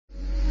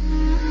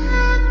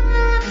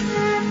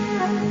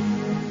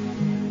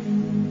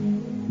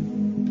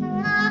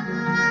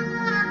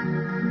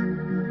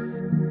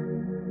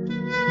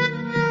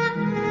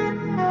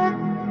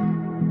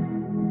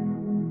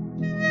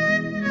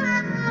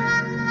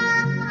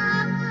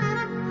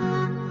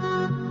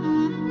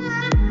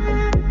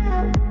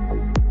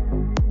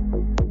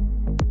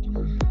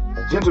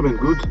Gentlemen,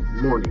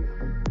 good morning.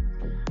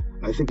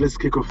 I think let's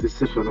kick off this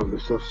session of the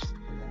Chef's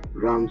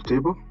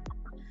Roundtable,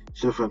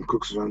 Chef and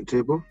Cook's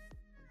Roundtable.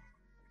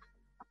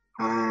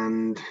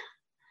 And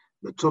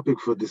the topic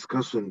for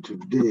discussion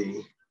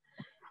today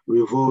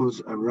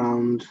revolves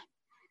around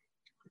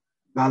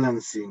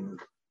balancing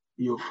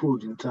your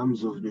food in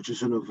terms of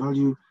nutritional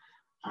value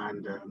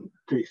and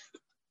taste.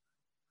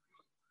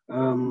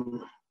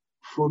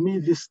 For me,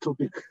 this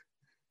topic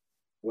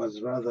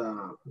was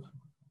rather,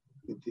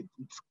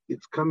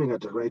 it's coming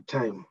at the right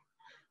time,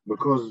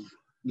 because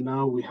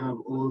now we have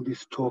all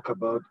this talk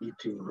about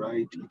eating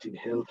right, eating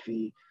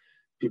healthy.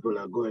 People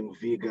are going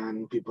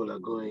vegan, people are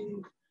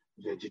going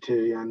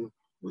vegetarian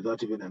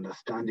without even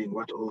understanding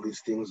what all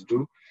these things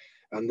do.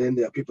 And then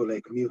there are people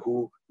like me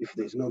who, if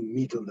there's no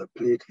meat on the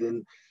plate,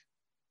 then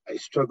I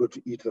struggle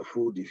to eat the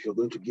food. If you're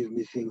going to give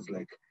me things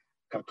like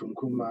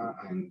katunkuma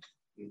and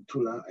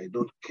tuna, I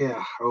don't care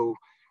how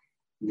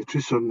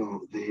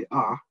nutritional they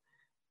are,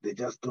 they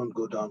just don't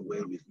go down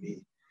well with me.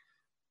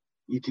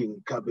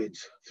 Eating cabbage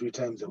 3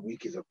 times a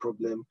week is a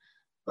problem,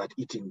 but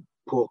eating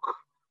pork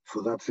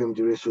for that same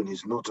duration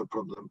is not a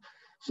problem.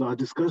 So our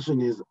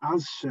discussion is,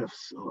 as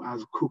chefs or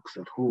as cooks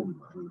at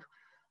home and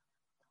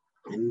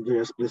in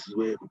various places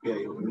where you prepare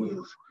your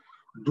meals,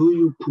 do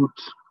you put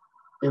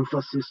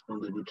emphasis on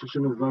the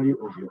nutritional value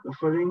of your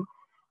offering,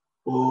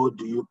 or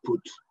do you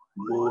put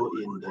more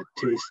in the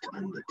taste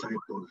and the type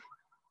of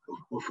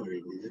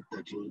offering? Is it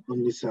that you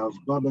only serve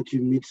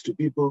barbecue meats to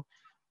people,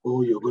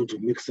 or you're going to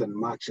mix and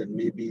match and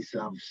maybe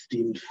serve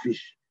steamed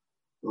fish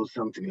or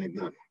something like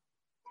that?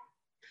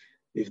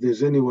 If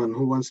there's anyone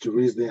who wants to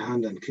raise their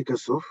hand and kick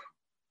us off,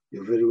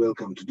 you're very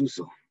welcome to do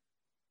so.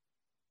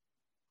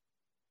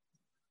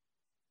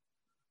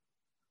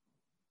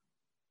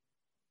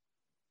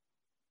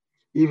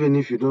 Even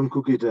if you don't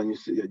cook it and you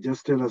say,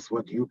 just tell us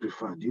what you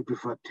prefer. Do you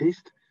prefer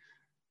taste,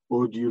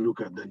 or do you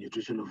look at the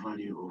nutritional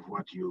value of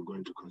what you're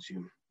going to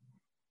consume?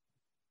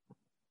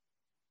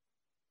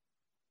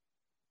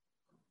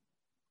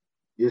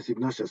 Yes,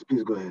 Ignatius,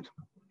 please go ahead.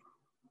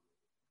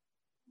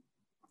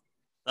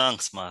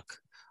 Thanks, Mark.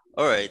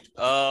 All right.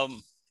 I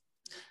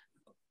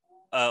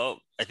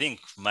think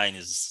mine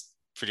is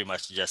pretty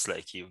much just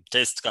like you.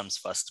 Taste comes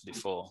first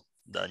before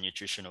the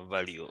nutritional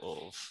value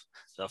of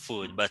the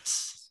food, but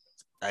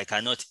I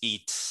cannot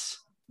eat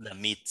the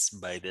meats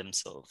by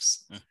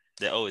themselves.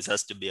 There always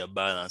has to be a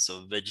balance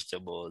of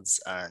vegetables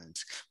and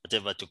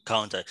whatever to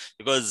counter,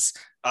 because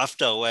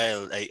after a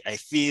while, I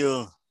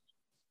feel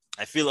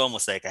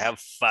almost like I have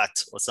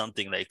fat or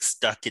something like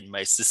stuck in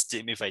my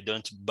system if I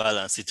don't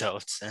balance it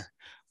out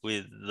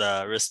with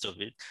the rest of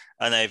it.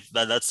 And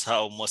that's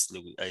how mostly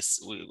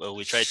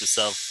we try to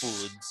serve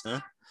food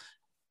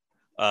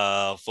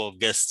for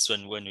guests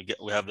when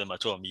we have them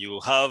at home.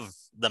 You have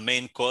the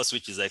main course,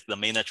 which is like the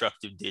main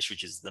attractive dish,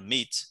 which is the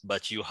meat,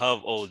 but you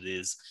have all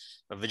these: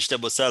 a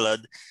vegetable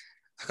salad,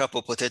 a couple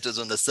of potatoes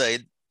on the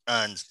side,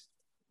 and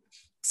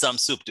some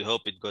soup to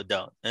help it go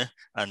down.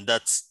 And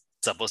that's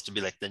supposed to be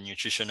like the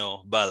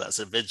nutritional balance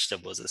of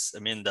vegetables. I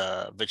mean,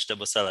 the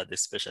vegetable salad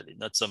especially,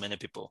 not so many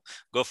people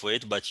go for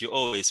it, but you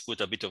always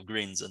put a bit of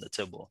greens on the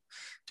table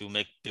to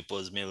make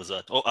people's meals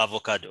out. Or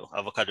avocado.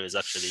 Avocado is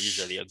actually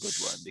usually a good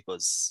one,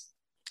 because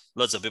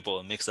lots of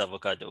people mix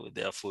avocado with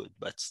their food,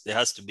 but there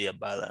has to be a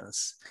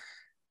balance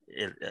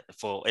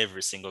for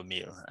every single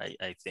meal,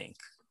 I think.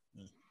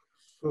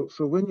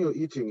 So when you're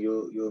eating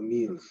your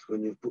meals,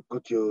 when you've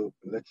got your,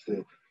 let's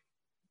say,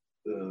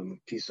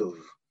 piece of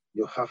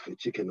your half a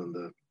chicken on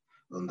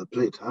the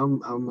plate, how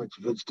much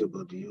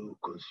vegetable do you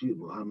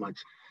consume, or how much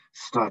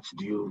starch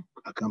do you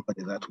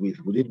accompany that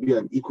with? Would it be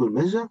an equal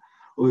measure,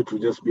 or it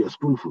would just be a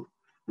spoonful?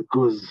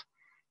 Because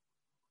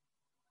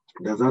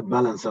does that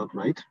balance out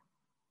right?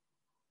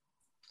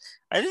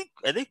 I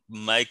think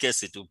my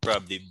case, it will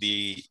probably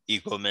be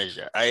equal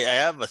measure. I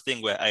have a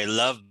thing where I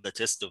love the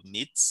taste of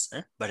meats,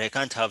 but I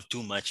can't have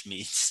too much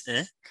meat.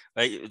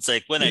 Right? It's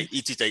like when I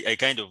eat it,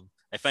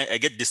 I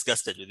get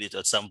disgusted with it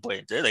at some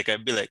point. Like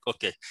I'd be like,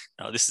 okay,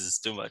 now this is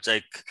too much.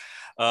 Like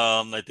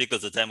I think it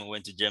was the time we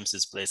went to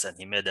James's place and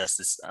he made us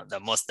this the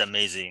most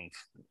amazing,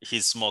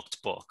 his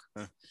smoked pork.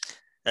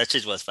 That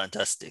shit was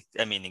fantastic.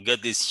 I mean, he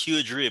got these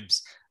huge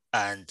ribs,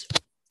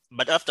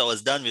 but after I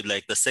was done with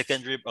like the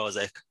second rib, I was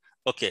like,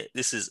 okay,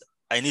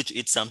 I need to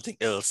eat something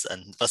else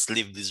and first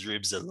leave these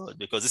ribs alone,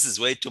 because this is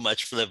way too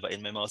much flavor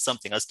in my mouth.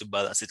 Something has to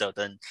balance it out,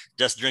 and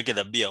just drinking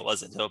the beer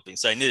wasn't helping.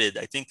 So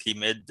I think he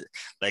made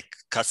like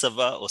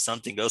cassava or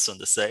something else on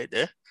the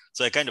side.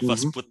 So I kind of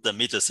first put the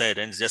meat aside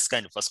and just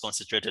kind of first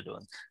concentrated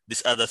on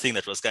this other thing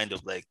that was kind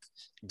of like,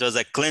 it was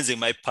like cleansing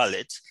my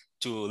palate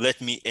to let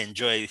me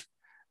enjoy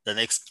the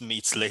next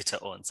meats later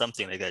on,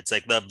 something like that. It's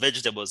like the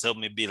vegetables help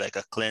me be like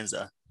a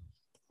cleanser.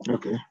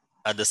 Okay.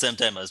 At the same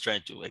time, I was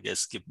trying to, I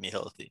guess, keep me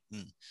healthy.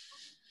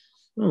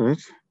 All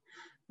right.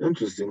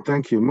 Interesting.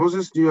 Thank you.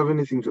 Moses, do you have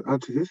anything to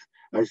add to this?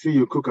 I see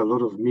you cook a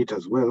lot of meat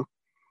as well.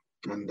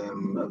 And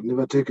I've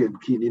never taken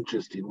keen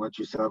interest in what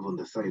you serve on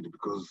the side,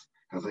 because,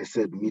 as I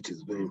said, meat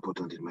is very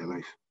important in my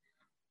life.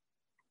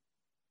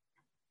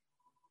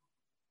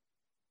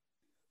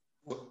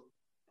 Well,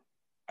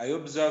 I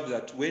observe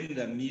that when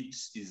the meat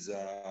is,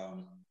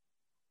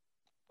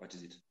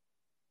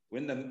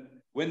 when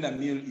the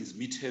meal is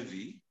meat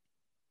heavy,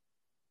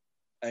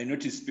 I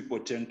notice people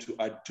tend to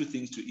add two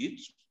things to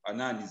it. One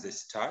is a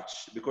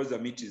starch, because the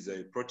meat is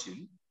a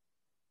protein,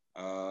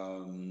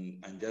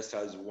 and just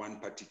has one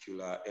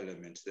particular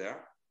element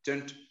there.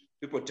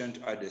 People tend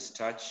to add a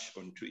starch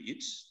onto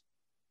it,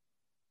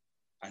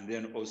 and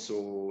then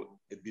also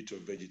a bit of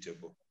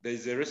vegetable.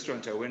 There's a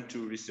restaurant I went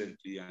to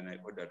recently and I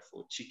ordered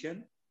for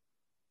chicken,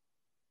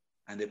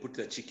 and they put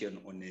the chicken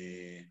on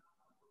a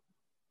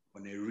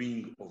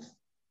ring of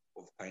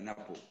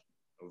pineapple,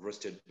 of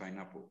roasted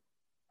pineapple.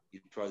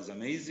 It was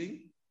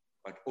amazing,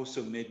 but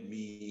also made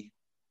me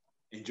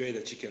enjoy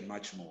the chicken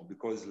much more,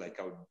 because like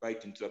I would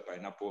bite into the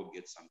pineapple,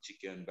 get some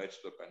chicken, bite into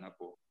the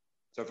pineapple.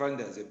 So I find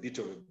there's a bit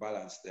of a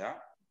balance there,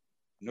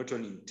 not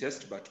only in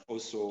taste, but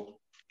also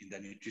in the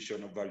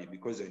nutritional value,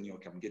 because I knew,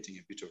 okay, I'm getting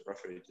a bit of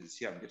references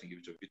here, I'm getting a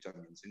bit of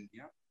vitamins in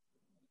here.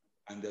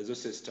 And there's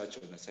also a starch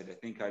on the side. I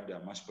think I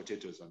had mashed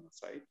potatoes on the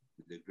side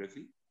with the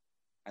gravy.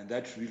 And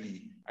that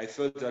really, I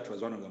felt that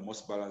was one of the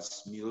most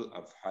balanced meal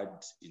I've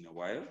had in a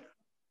while,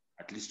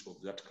 at least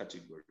of that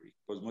category,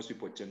 because most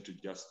people tend to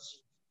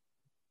just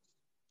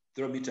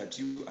throw meat at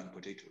you and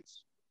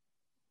potatoes,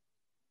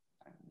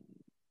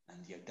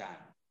 and you're done.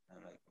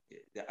 I'm like,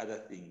 okay, there are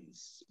other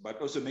things,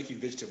 but also making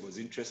vegetables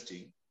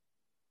interesting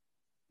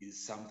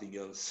is something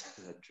else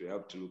that we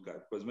have to look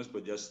at, because most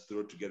people just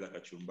throw together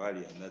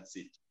kachumbari and that's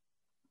it.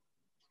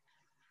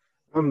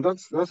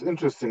 That's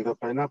interesting, the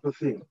pineapple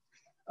thing.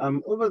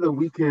 Over the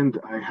weekend,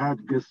 I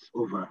had guests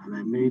over and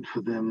I made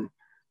for them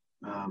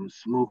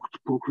smoked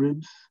pork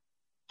ribs,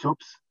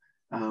 chops.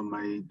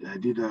 I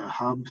did a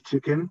herb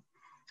chicken.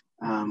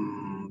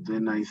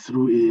 Then I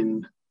threw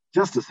in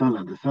just a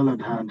salad. The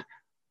salad had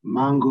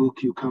mango,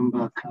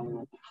 cucumber,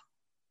 carrot,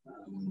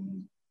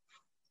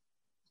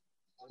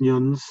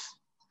 onions,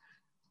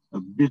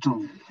 a bit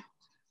of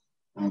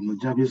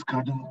Mujabi's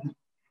cardamom,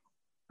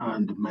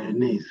 and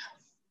mayonnaise.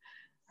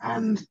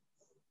 And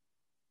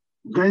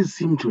guys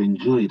seem to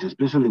enjoy it,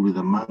 especially with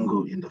the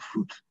mango in the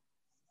fruit.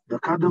 The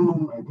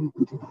cardamom, I didn't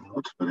put in a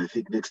lot, but I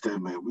think next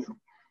time I will.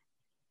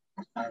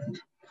 And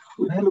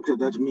when I looked at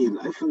that meal,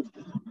 I felt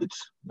a bit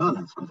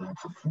balanced, because I had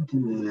some fruit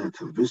in there, I had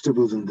some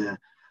vegetables in there.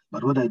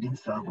 But what I didn't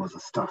serve was a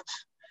starch,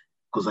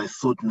 because I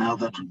thought now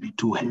that would be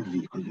too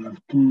heavy, because you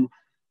have two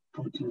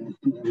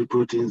heavy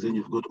proteins, and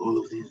you've got all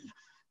of these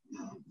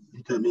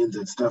vitamins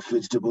and stuff,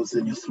 vegetables,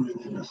 and you're throwing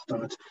in a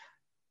starch.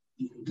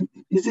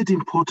 Is it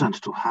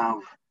important to have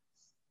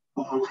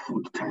all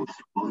food types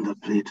on the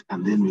plate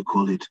and then we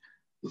call it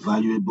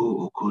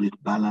valuable, or call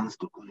it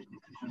balanced, or call it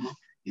nutritional?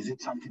 Is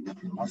it something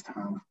that we must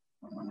have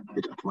on the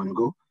plate at one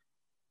go?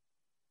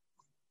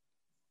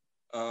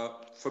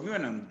 For me,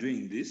 when I'm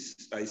doing this,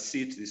 I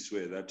see it this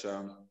way, that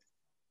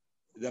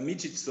the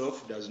meat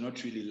itself does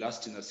not really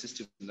last in the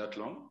system that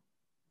long.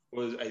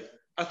 Because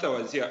Arthur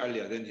was here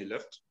earlier, then he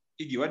left.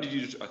 Iggy, what did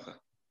you do to Arthur?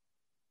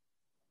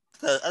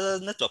 The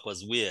network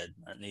was weird,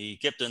 and he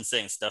kept on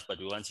saying stuff, but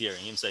we weren't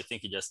hearing him, so I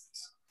think he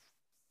just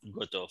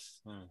got off.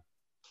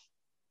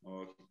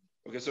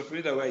 Okay, so for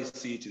me, the way I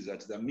see it is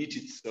that the meat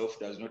itself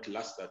does not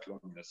last that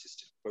long in the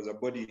system, because the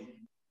body,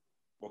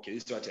 okay,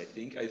 this is what I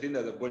think. I think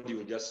that the body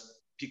will just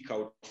pick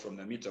out from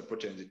the meat the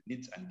proteins it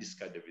needs and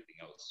discard everything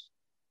else.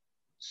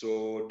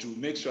 So to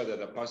make sure that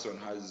the person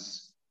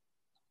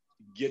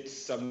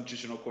gets some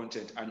nutritional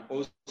content, and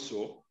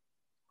also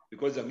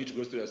because the meat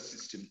goes through the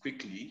system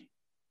quickly,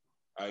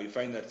 I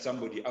find that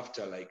somebody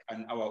after like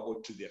an hour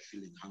or two, they're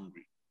feeling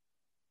hungry.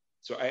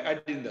 So I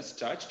add in the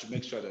starch to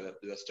make sure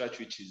that the starch,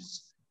 which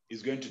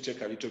is going to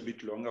take a little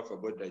bit longer for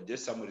body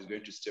digest, somebody is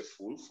going to stay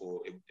full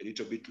for a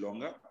little bit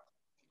longer.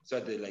 So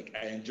that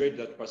I enjoyed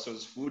that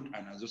person's food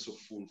and I was also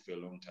full for a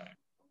long time,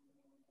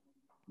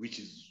 which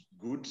is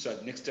good. So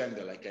next time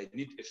they're like, I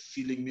need a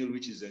filling meal,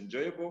 which is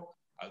enjoyable,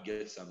 I'll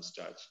get some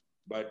starch.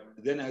 But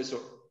then I also,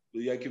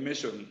 like you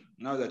mentioned,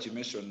 now that you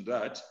mentioned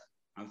that,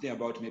 I'm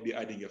thinking about maybe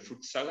adding a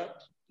fruit salad,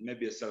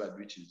 maybe a salad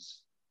which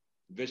is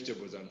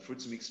vegetables and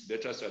fruits mixed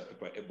better, so that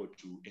people are able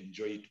to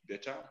enjoy it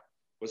better.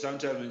 But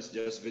sometimes when it's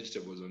just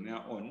vegetables on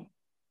their own,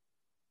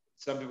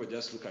 some people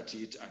just look at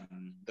it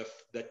and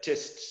the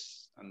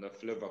taste and the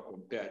flavor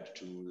compared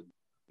to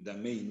the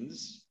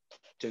mains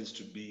tends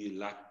to be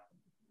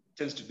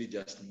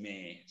just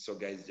meh. So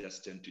guys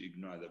just tend to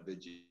ignore the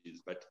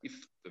veggies. But if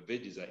the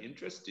veggies are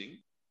interesting,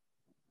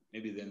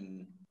 maybe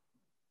then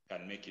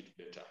can make it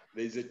better.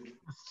 There's a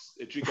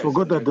trick. I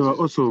forgot that there were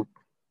also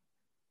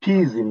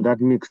peas in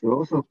that mix. There were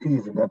also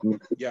peas in that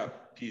mix. Yeah,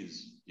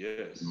 peas.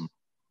 Yes.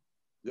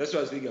 That's what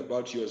I was thinking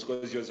about yours,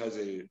 because yours has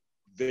a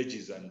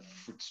veggies and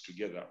fruits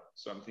together.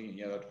 So I'm thinking,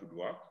 yeah, that could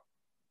work.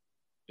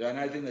 The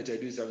another thing that I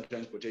do is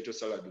sometimes potato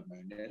salad with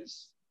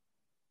mayonnaise,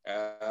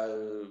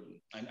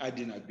 and add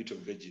in a bit of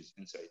veggies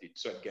inside it.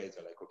 So guys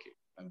are like, okay,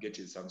 I'm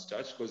getting some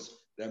starch, because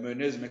the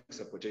mayonnaise makes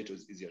the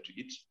potatoes easier to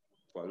eat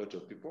for a lot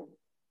of people.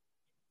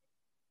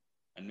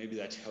 And maybe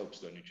that helps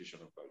the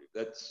nutritional value.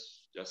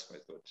 That's just my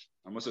thought.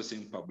 I'm also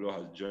seeing Pablo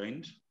has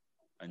joined,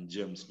 and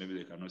James, maybe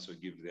they can also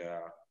give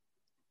their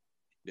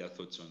their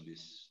thoughts on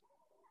this.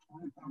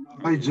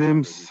 Hi,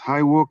 James.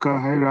 Hi, Walker.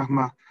 Hi,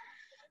 Rahma.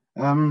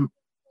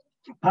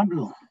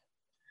 Pablo,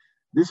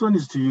 this one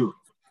is to you.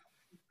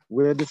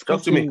 We're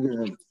Talk to me.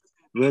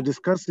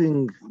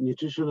 discussing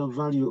nutritional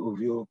value of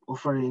your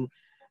offering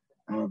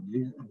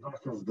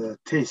versus the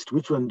taste.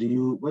 What do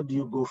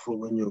you go for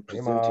when you're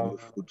presenting your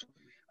food?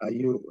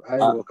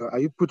 Walker, are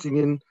you putting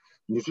in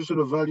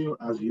nutritional value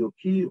as your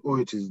key, or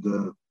it is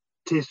the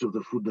taste of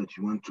the food that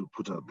you want to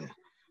put out there?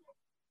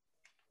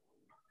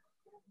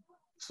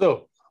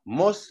 So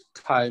most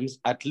times,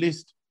 at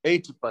least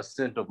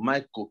 80% of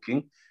my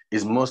cooking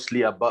is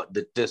mostly about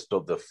the taste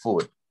of the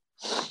food.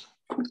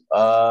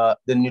 The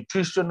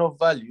nutritional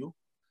value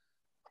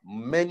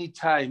many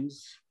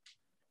times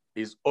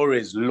is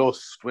always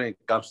lost when it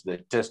comes to the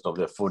taste of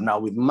the food. Now,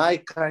 with my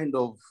kind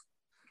of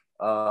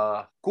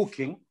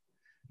cooking,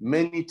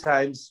 many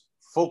times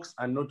folks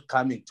are not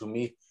coming to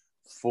me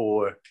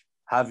for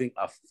having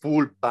a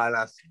full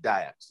balanced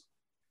diet.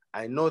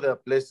 I know there are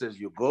places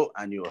you go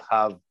and you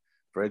have,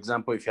 for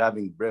example, if you're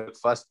having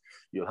breakfast,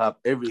 you have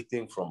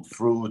everything from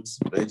fruits,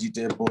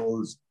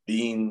 vegetables,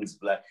 beans,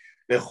 like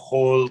the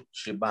whole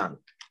shebang.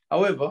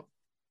 However,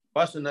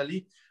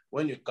 personally,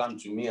 when you come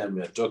to me and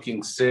we're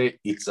talking, say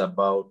it's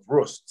about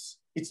roasts,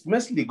 it's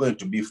mostly going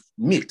to be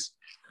meat.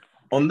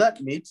 On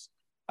that meat,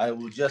 I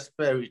will just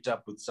pair it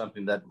up with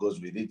something that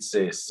goes with it,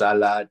 say a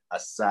salad, a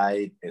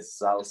side, a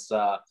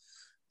salsa,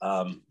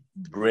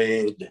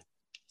 bread,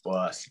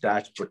 or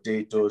starch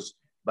potatoes.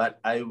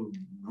 But I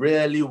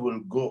rarely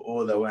will go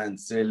all the way and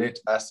say, let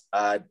us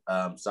add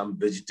some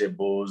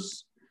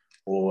vegetables,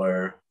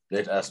 or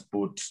let us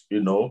put,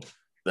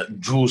 the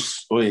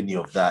juice or any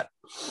of that.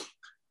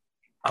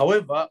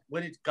 However,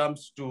 when it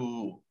comes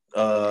to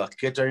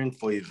catering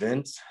for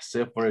events,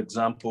 say, for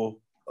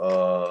example,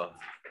 a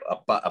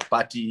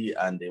party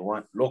and they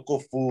want local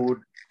food,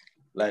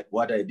 like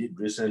what I did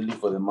recently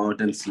for the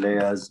Mountain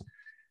Slayers,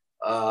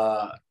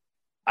 I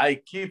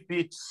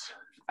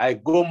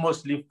go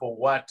mostly for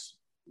what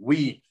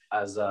we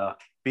as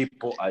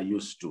people are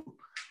used to.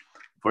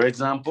 For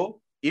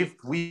example,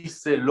 if we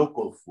say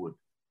local food,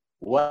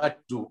 what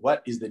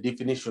is the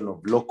definition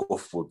of local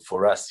food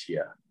for us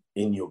here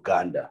in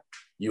Uganda?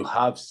 You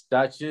have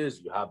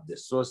starches, you have the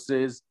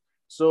sauces.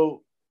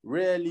 So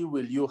rarely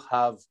will you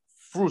have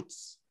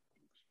fruits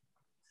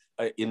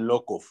in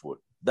local food.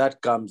 That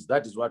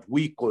is what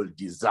we call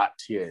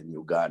dessert here in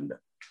Uganda.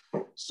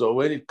 So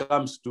when it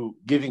comes to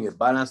giving a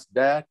balanced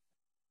diet,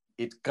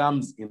 it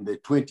comes in the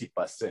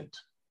 20%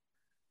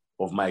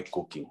 of my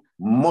cooking.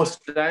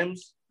 Most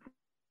times,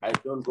 I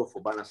don't go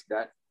for balanced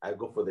diet. I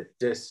go for the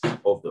taste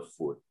of the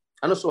food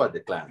and also what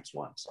the clients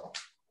want. So.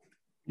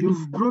 You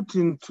brought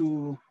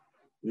two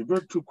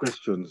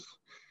questions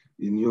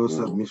in your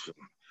submission.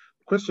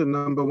 Question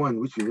number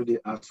one, which you already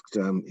asked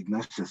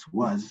Ignatius,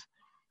 was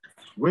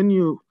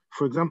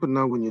for example,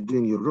 now when you're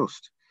doing your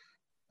roast,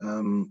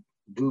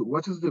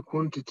 what is the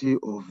quantity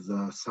of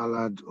the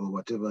salad or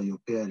whatever your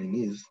pairing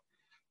is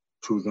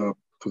to the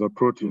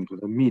protein, to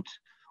the meat?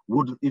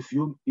 If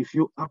you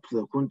up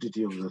the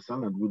quantity of the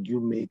salad, would you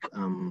make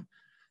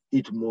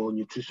it more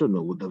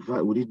nutritional?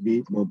 Would it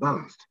be more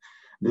balanced?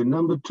 Then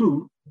number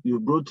two, you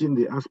brought in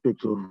the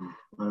aspect of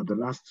the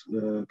last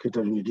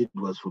catering you did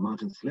was for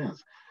Mountain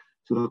Slayers.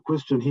 So the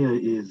question here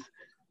is,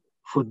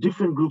 for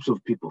different groups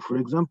of people, for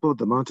example,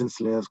 the Mountain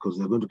Slayers, because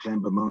they're going to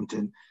climb a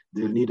mountain,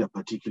 they'll need a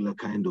particular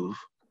kind of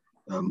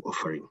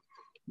offering.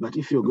 But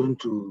if you're going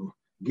to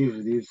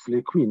give these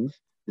slay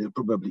queens, they'll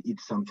probably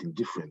eat something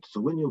different.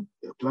 So when you're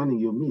planning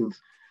your meals,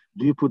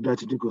 do you put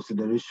that into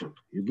consideration?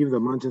 You give the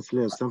Mountain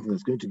Slayers something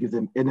that's going to give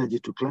them energy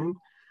to climb,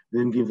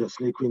 then give the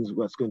slay queens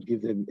what's going to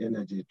give them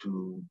energy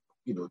to,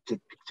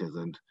 take pictures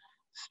and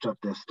strap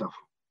their stuff.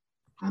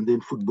 And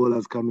then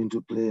footballers come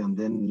into play, and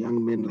then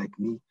young men like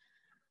me.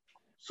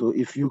 So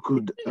if you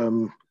could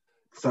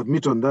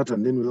submit on that,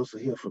 and then we'll also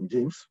hear from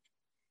James.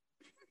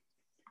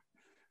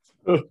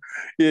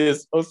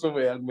 Yes, also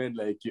for young men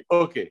like you.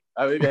 Okay,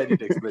 maybe I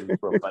didn't explain it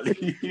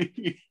properly.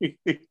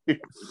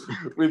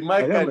 With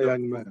my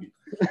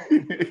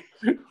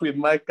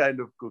kind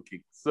of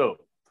cooking. So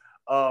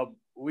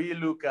we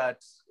look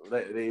at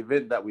the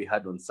event that we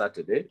had on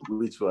Saturday,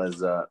 which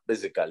was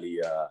basically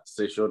a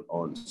session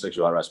on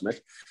sexual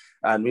harassment.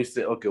 And we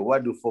say, okay,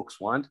 what do folks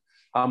want?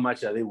 How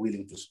much are they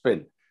willing to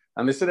spend?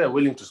 And they said they're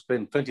willing to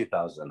spend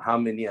 20,000. How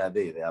many are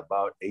they? They're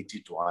about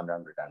 80 to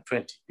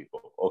 120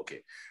 people.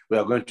 Okay, we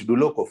are going to do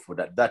local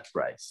food at that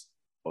price.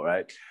 All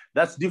right.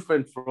 That's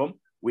different from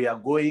we are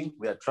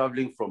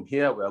traveling from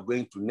here, we are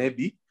going to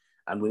Nebi,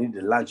 and we need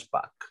a lunch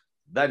pack.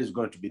 That is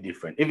going to be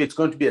different. If it's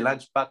going to be a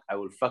lunch pack, I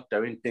will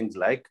factor in things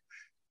like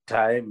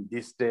time,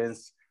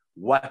 distance,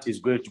 what is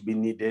going to be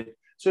needed.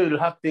 So you'll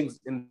have things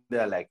in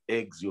there like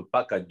eggs, you'll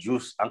pack a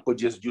juice, Uncle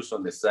J's juice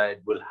on the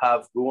side. We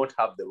won't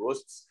have the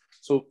roasts.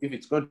 So if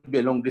it's going to be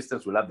a long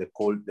distance, we'll have the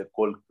cold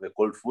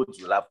foods.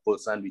 We'll have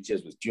cold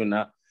sandwiches with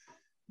tuna.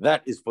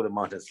 That is for the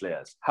Mountain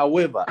Slayers.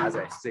 However, as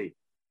I say,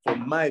 for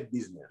my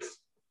business,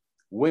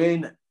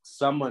 when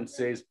someone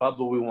says,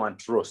 Pablo, we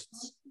want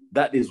roasts,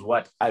 that is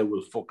what I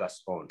will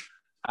focus on.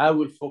 I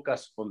will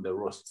focus on the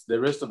roasts. The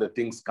rest of the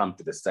things come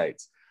to the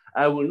sides.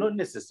 I will not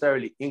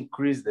necessarily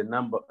increase the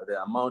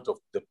amount of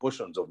the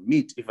portions of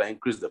meat if I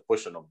increase the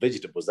portion of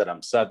vegetables that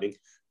I'm serving,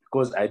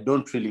 because I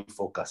don't really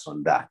focus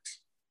on that.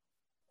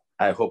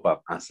 I hope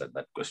I've answered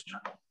that question.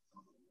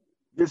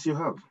 Yes, you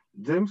have.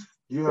 James,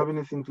 do you have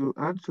anything to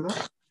add to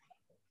that?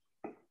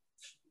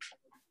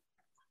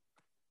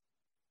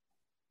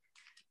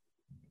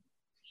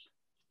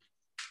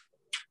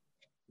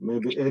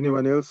 Maybe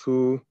anyone else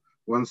who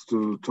wants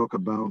to talk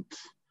about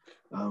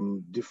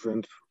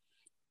different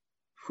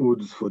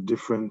foods for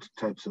different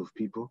types of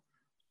people?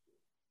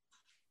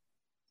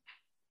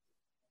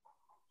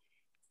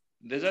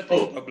 There's a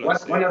thing.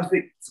 One other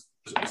thing.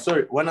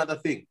 Sorry, one other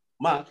thing.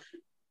 Mark?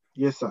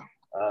 Yes, sir.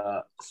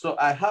 So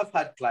I have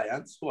had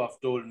clients who have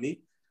told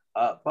me,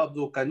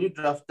 Pablo, can you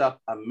draft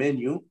up a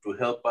menu to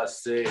help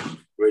us, say,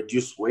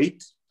 reduce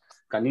weight?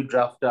 Can you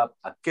draft up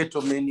a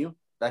keto menu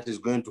that is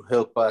going to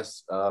help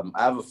us?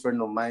 I have a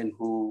friend of mine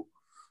who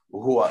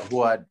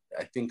had,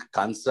 I think,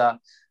 cancer.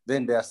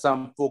 Then there are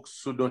some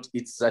folks who don't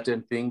eat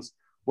certain things.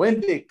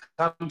 When they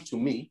come to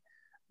me,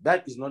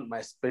 that is not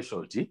my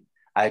specialty.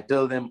 I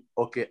tell them,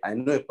 okay, I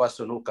know a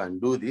person who can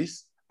do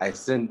this. I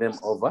send them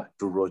over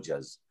to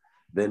Rogers.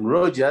 Then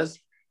Rogers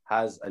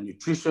has a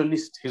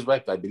nutritionist. His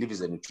wife, I believe, is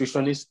a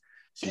nutritionist.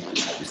 She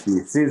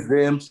sees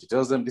them. She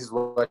tells them, this is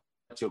what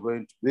you're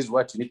going to, this is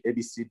what you need,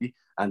 ABCD.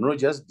 And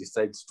Rogers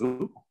decides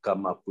to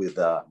come up with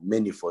a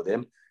menu for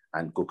them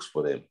and cooks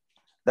for them.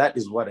 That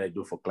is what I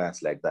do for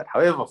clients like that.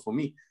 However, for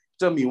me,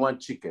 tell me you want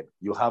chicken,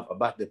 you have a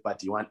birthday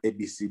party, you want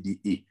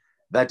ABCDE.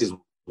 That is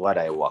what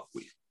I work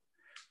with.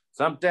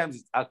 Sometimes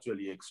it's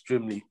actually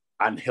extremely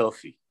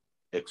unhealthy,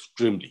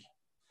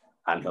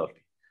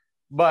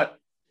 but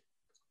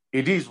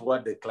it is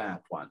what the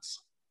client wants.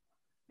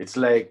 It's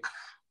like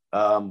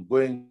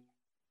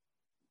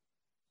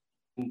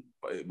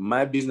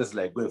my business is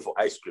like going for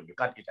ice cream. You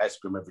can't eat ice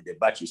cream every day,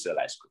 but you sell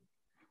ice cream.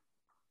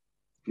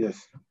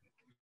 Yes.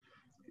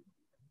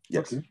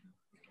 Yes. Okay.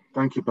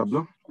 Thank you,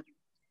 Pablo.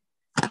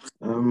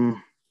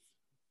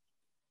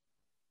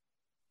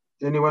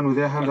 Anyone with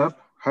their hand up?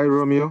 Hi,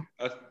 Romeo.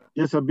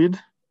 Yes, Abid.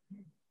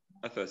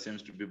 Arthur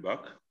seems to be back.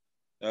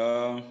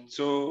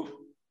 So,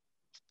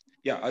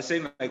 yeah, I was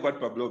saying like what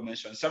Pablo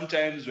mentioned.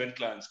 Sometimes when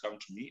clients come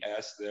to me, I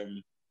ask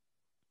them,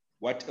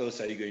 what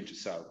else are you going to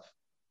serve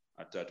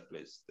at that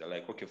place? They're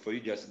like, okay, for you,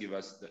 just give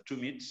us the 2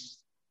 meats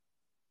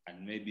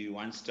and maybe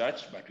 1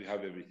 starch, but we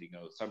have everything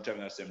else.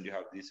 Sometimes I ask them, do you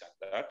have this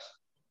and that?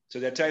 So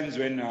there are times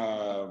when,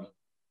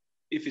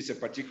 if it's a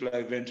particular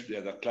event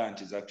where the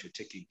client is actually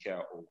taking care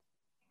of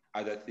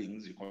other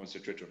things, you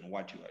concentrate on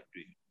what you are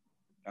doing.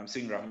 I'm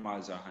seeing Rahma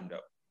has a hand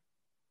up.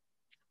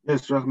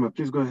 Yes, Rahma,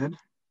 please go ahead.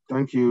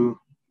 Thank you,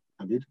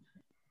 Abid.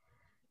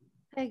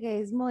 Hi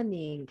guys,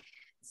 morning.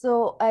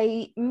 So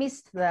I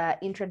missed the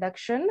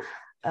introduction,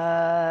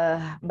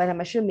 but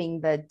I'm assuming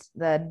that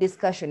the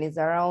discussion is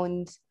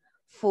around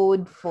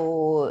food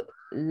for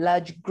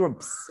large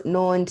groups,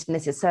 not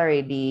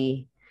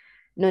necessarily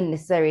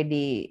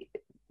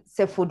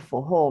say food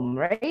for home,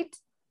 right?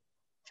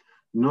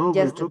 No,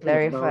 just to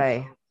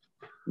clarify.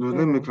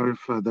 Let me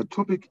clarify. The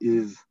topic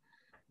is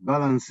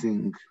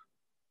balancing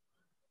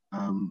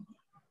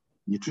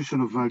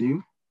nutritional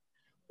value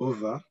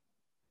over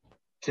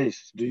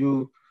taste. Do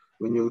you,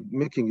 when you're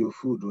making your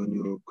food, when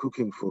you're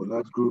cooking for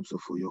large groups or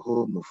for your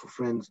home or for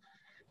friends,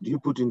 do you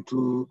put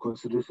into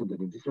consideration the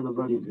nutritional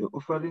value you're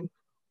offering,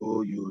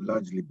 or you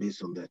largely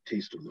based on the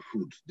taste of the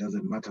food?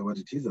 Doesn't matter what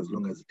it is as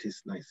long as it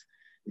tastes nice,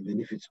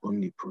 even if it's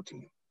only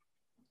protein.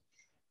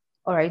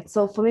 All right,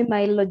 so for me,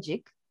 my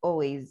logic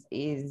always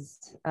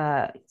is,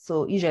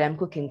 so usually I'm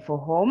cooking for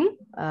home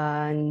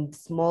and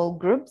small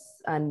groups,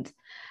 and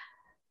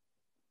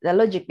the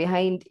logic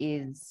behind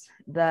is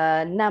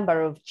the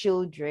number of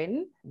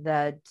children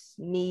that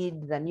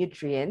need the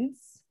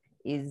nutrients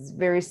is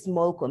very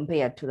small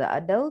compared to the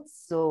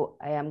adults. So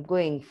I am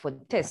going for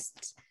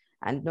taste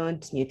and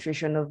not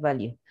nutritional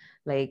value,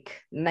 like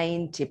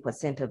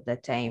 90% of the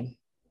time.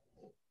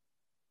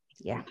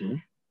 Yeah.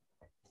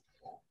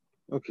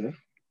 Okay.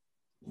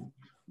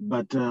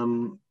 But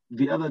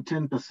the other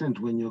 10%,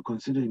 when you're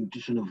considering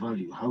nutritional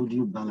value, how do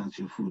you balance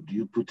your food? Do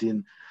you put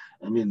in,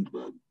 I mean,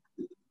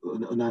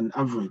 on an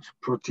average,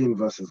 protein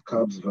versus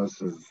carbs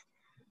versus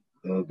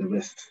the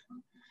rest?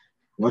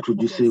 What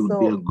would you say would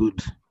be a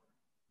good?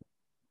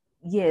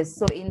 Yes,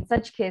 so in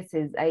such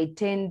cases, I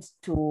tend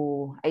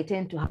to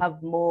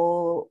have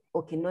more,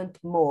 okay, not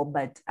more,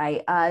 but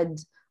I add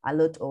a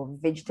lot of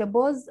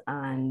vegetables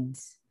and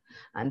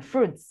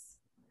fruits.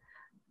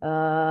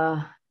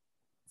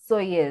 So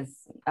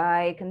yes,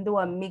 I can do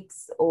a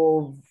mix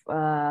of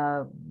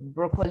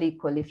broccoli,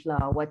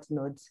 cauliflower,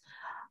 whatnot,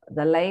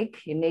 the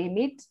like, you name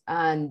it.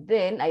 And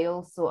then I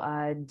also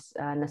add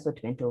an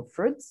assortment of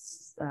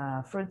fruits,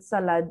 fruit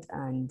salad.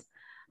 And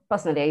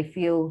personally, I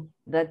feel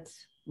that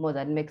more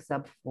than makes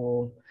up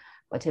for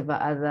whatever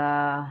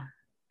other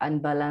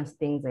unbalanced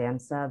things I am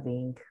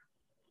serving.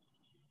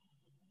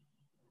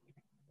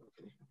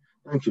 Okay.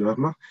 Thank you,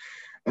 Rahma.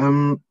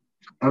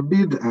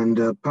 Abid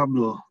and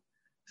Pablo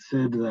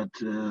said that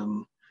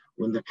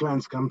When the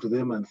clients come to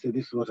them and say,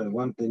 this is what I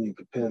want, then you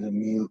prepare the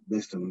meal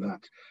based on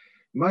that.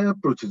 My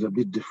approach is a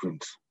bit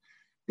different.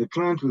 The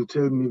client will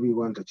tell me, we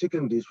want a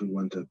chicken dish, we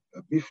want a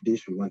beef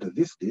dish, we want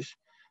this dish,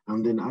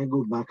 and then I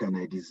go back and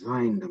I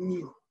design the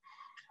meal.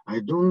 I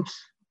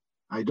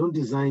don't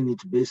design it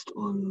based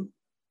on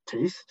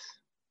taste.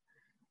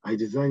 I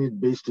design it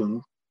based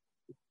on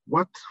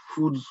what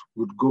foods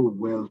would go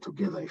well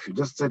together. If you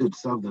just started to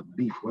serve the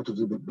beef, what would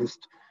be the best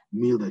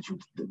meal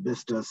the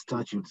best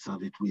starch you'd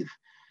serve it with?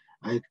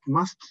 I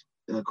must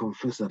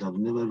confess that I've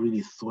never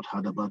really thought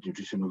hard about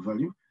nutritional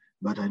value,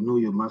 but I know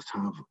you must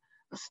have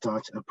a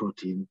starch, a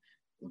protein,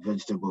 a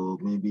vegetable,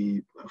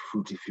 maybe a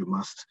fruit if you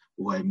must,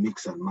 or I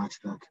mix and match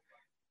that.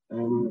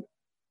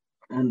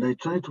 And I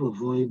try to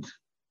avoid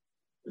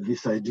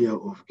this idea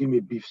of give me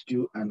beef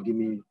stew and give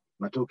me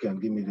matoke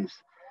and give me this.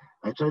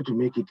 I try to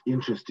make it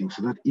interesting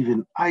so that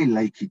even I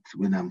like it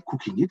when I'm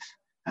cooking it.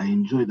 I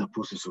enjoy the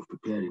process of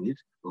preparing it,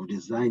 of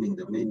designing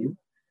the menu.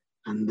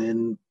 And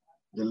then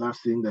the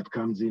last thing that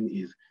comes in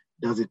is,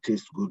 does it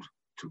taste good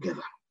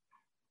together?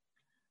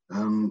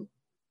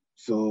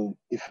 So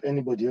if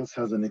anybody else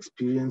has an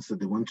experience that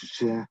they want to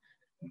share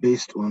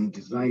based on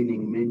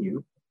designing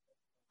menu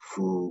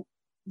for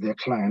their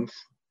clients,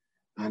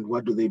 and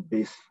what do they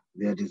base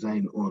their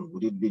design on?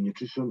 Would it be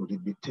nutrition? Would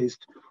it be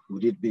taste?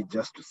 Would it be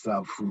just to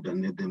serve food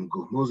and let them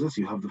go? Moses,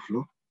 you have the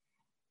floor.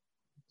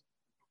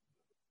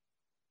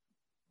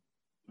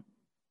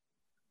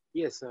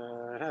 Yes,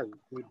 I have.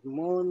 Good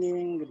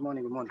morning, good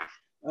morning, good morning.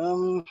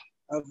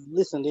 I've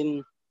listened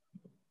in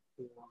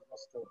to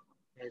most of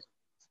guys.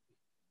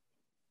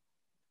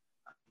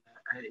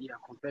 Yeah,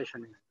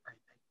 compassion is,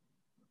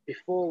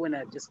 before when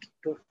I just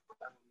kicked off,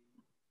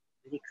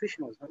 the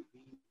nutrition was not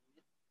being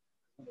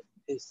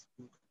taste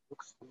good,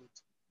 looks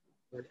good,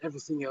 but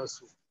everything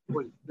else was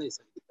well in place.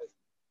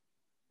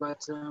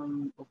 But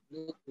of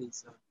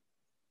late,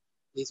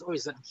 there's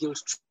always that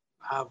guilt to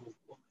have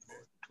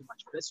too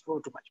much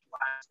cholesterol, too much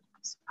fat, too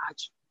much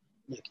starch,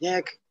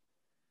 yak.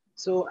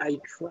 So I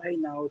try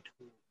now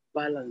to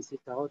balance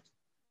it out,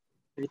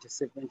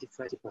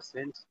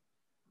 70-30%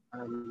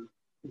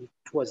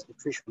 towards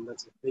nutrition.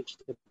 That's the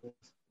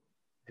vegetables.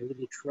 I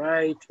really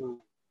try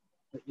to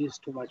not use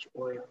too much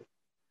oil,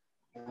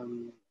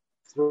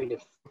 throw in a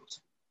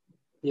fruit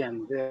here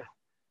and there.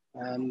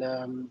 And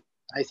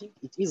I think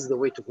it is the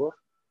way to go.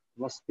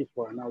 Most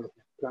people are now looking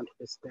at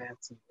plant-based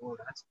diets and all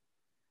that.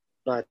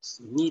 But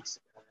meat,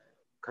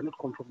 cannot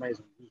compromise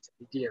on meat,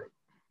 ideally.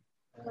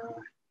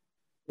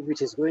 If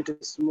it is going to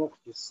be smoked,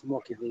 you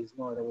smoke it. There is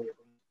no other way.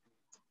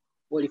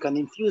 Well, you can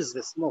infuse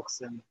the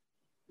smokes and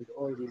with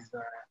all these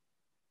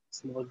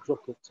small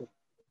droplets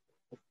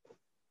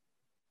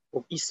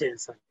of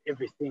essence and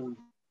everything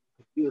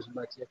infused,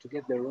 but you have to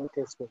get the raw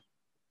taste of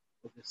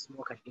the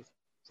smoke, I guess,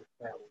 it's a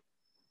firewood.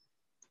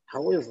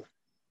 However,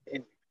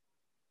 anyway,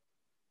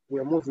 we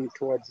are moving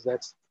towards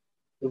that.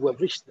 We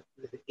have reached the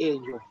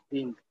age of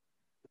being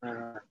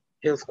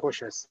health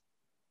cautious,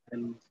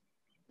 and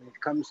when it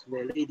comes to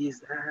the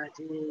ladies,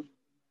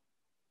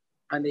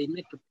 and they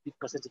make a big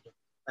percentage of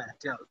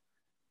clientele.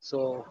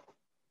 So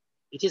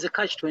it is a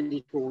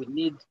catch-22. We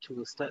need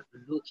to start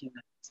looking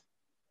at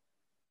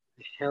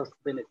the health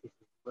benefits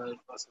as well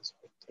versus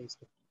the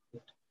taste of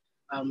food.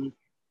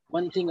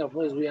 One thing I've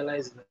always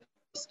realized that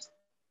taste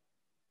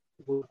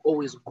will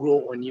always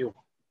grow on you.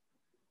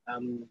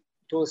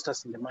 It all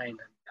starts in the mind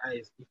and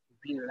eyes. If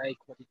you really like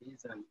what it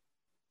is and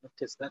not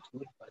taste that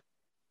good, but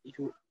it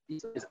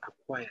is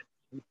acquired.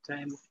 With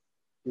time,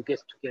 you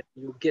get the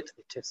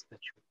taste that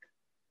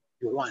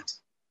you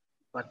want.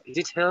 But is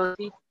it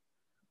healthy?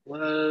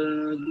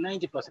 Well,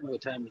 90% of the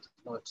time it is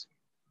not.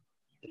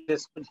 It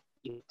tastes good.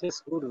 If it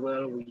tastes good,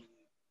 well, we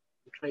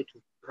try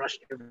to brush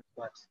everything,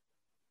 but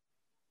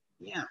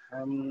yeah,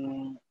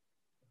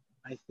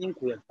 I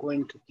think we are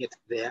going to get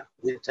there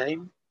with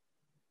time.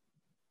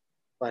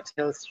 But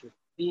health should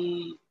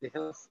be the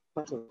health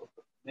part of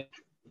the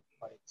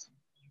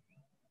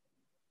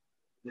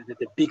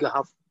the bigger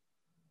half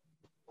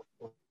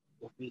of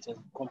it and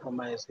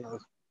compromise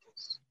health.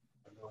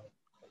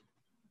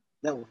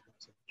 That would be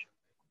a solution.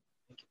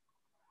 Thank you.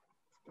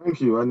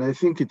 Thank you. And I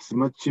think it's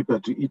much cheaper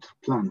to eat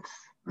plants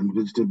and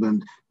vegetable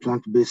and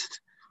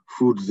plant-based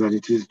foods than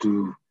it is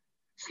to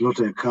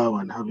slaughter a cow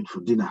and have it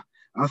for dinner.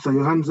 Arthur,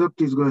 your hands up,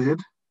 please go ahead.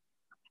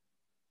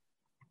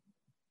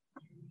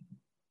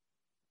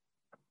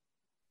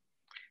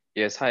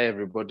 Yes, hi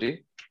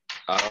everybody.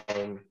 I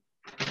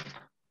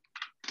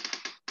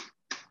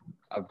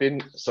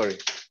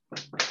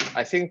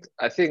think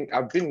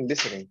I've been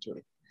listening to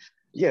it.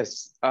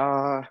 Yes,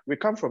 we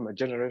come from a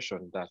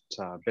generation that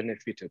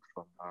benefited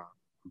from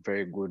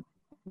very good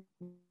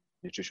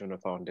nutritional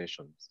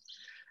foundations.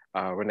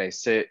 When I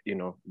say,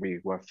 we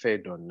were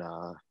fed on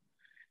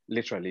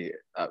literally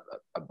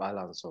a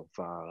balance of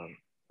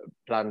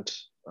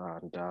plant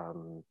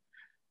and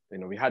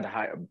we had a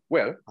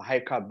high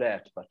carb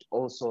diet, but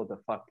also the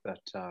fact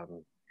that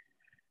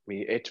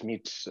we ate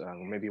meat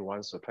maybe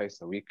once or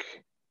twice a week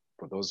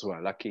for those who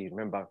are lucky.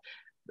 Remember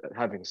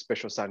having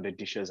special Sunday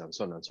dishes and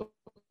so on and so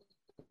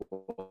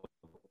forth.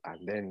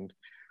 And then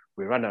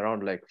we run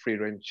around like free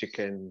range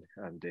chicken,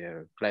 and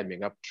they're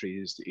climbing up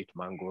trees to eat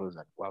mangoes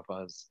and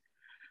guavas.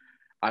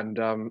 And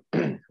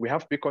we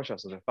have to be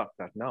conscious of the fact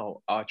that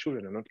now our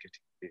children are not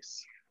getting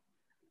this.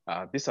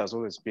 This has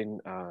always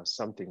been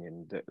something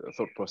in the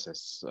thought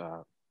process,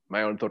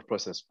 my own thought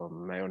process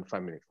from my own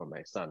family, from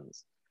my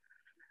sons,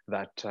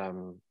 that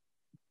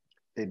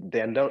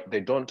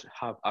they don't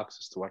have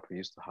access to what we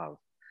used to have.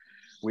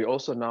 We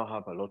also now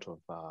have a lot of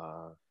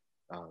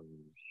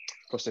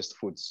processed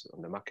foods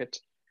on the market.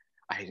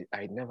 I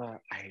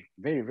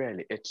very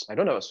rarely ate, I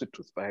don't have a sweet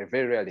tooth, but I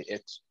very rarely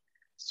ate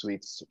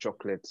sweets,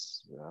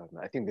 chocolates.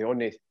 I think the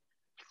only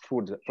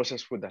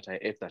processed food that I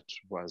ate that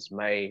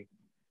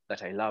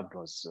I loved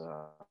was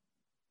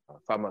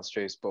farmer's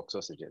choice pork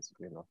sausages,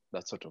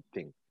 that sort of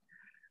thing.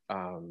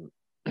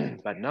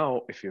 But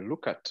now, if you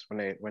look at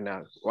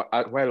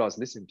while I was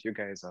listening to you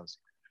guys, I was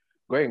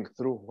going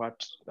through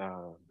what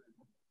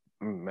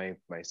my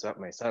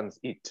sons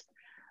eat,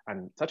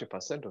 and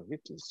 30% of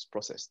it is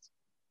processed.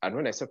 And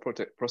when I say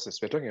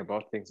processed, we're talking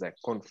about things like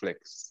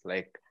cornflakes,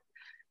 like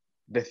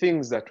the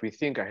things that we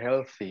think are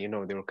healthy.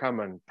 They will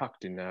come and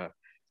packed in a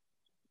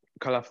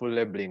colorful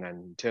labeling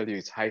and tell you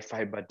it's high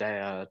fiber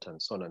diet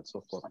and so on and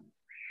so forth.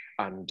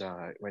 And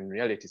when in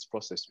reality it's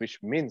processed,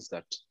 which means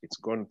that it's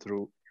gone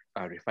through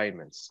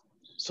refinements.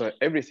 So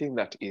everything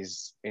that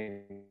is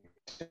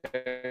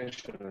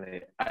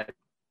intentionally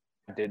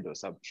added or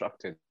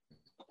subtracted.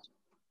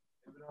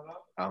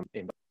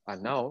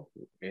 And now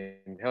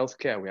in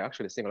healthcare, we're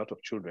actually seeing a lot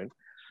of children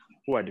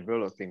who are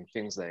developing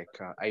things like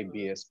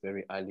IBS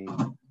very early.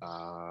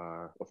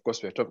 Of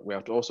course, we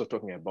are also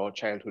talking about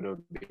childhood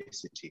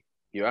obesity.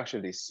 You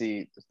actually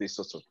see these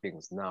sorts of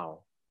things now.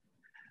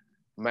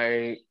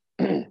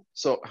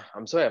 So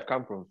I'm sorry I've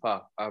come from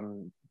far,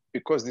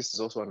 because this is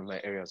also one of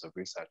my areas of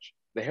research.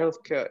 The health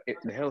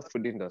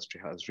food industry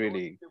has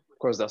really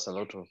caused us a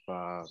lot of,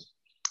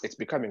 it's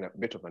becoming a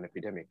bit of an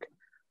epidemic.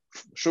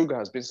 Sugar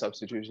has been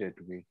substituted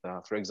with,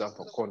 for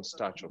example,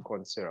 cornstarch or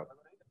corn syrup,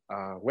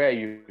 where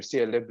you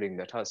see a labeling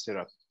that has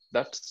syrup.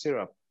 That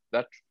syrup,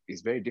 that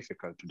is very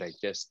difficult to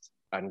digest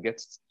and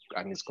is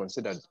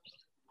considered,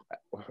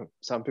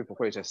 some people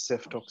call it a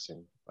safe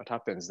toxin. What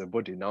happens, the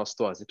body now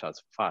stores it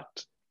as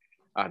fat.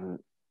 And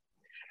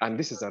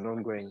this is an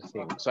ongoing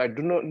thing. So I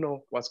do not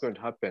know what's going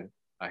to happen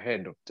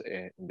ahead of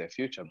in the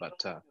future,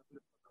 but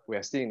we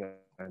are seeing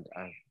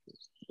a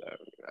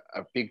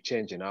big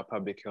change in our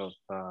public health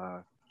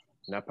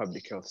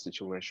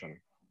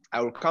situation.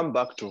 I will come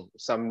back to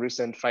some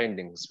recent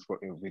findings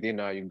within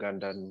our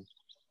Ugandan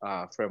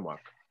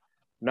framework.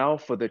 Now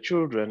for the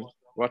children,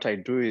 what I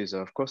do is,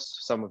 of course,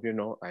 some of you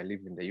know I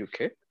live in the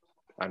UK,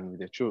 and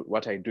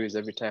what I do is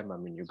every time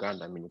I'm in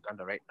Uganda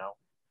right now,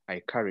 I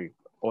carry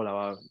all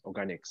our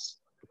organics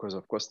because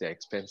of course they're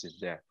expensive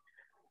there.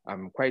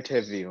 I'm quite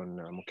heavy on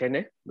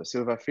mukene, the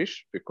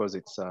silverfish, because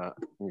it's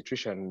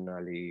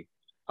nutritionally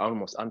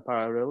almost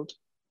unparalleled.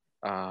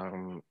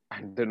 And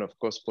then of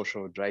course,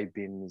 posho, dry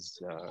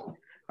beans,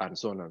 and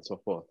so on and so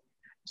forth.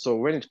 So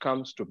when it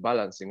comes to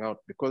balancing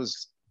out,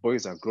 because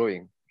boys are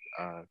growing,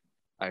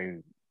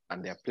 they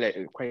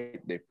play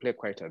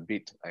quite a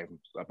bit. I'm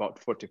about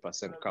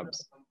 40%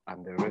 carbs,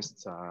 and the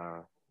rest,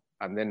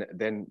 and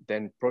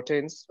then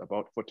proteins,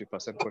 about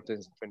 40%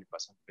 proteins and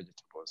 20%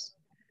 vegetables.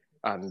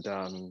 And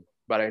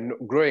but I know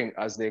growing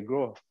as they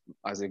grow up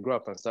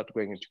and start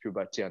going into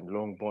puberty and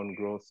long bone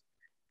growth,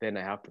 then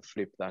I have to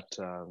flip the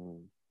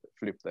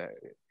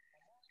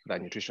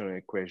nutritional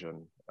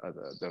equation,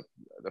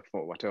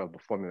 whatever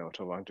formula,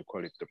 whatever I want to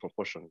call it, the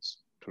proportions,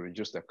 to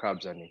reduce the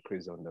carbs and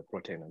increase on the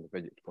protein and the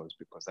vegetables,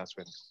 because that's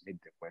when they need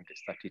them when they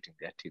start eating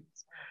their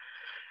teens.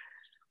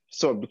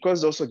 So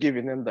because also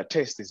giving them the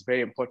taste is very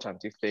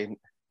important. If they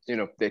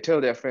tell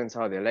their friends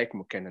how they like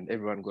muken and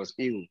everyone goes,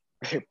 ew,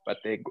 but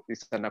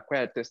it's an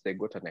acquired taste they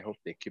got, and I hope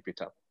they keep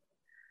it up.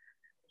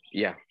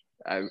 Yeah,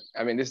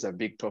 I mean, this is a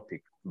big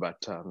topic,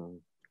 but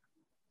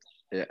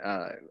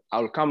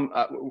I'll come,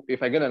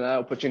 if I get another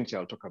opportunity,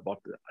 I'll talk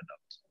about the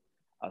adult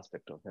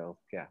aspect of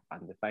healthcare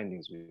and the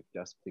findings we've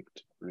just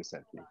picked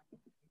recently.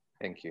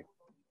 Thank you.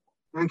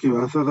 Thank you,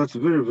 Arthur. That's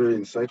very, very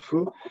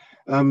insightful.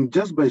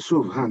 Just by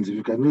show of hands, if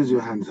you can raise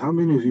your hands, how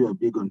many of you are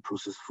big on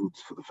processed foods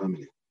for the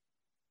family?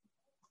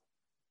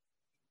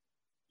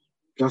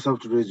 Just have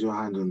to raise your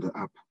hand on the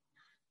app.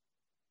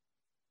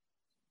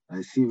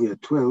 I see we are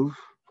 12.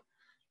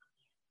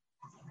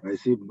 I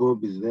see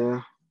Bob is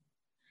there.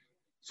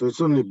 So it's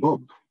only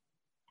Bob.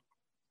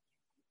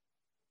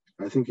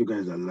 I think you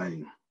guys are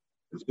lying,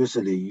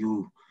 especially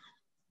you,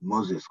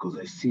 Moses, because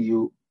I see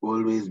you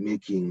always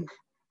making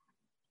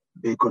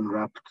bacon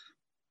wrapped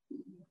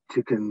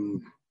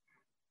chicken,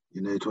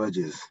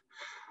 wedges.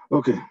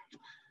 Okay.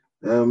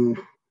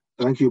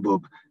 Thank you,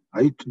 Bob.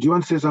 Do you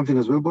want to say something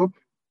as well, Bob?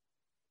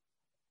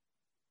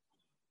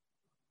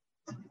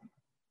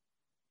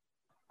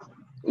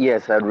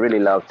 Yes, I'd really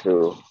love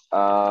to.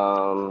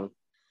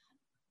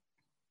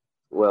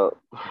 Well,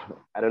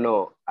 I don't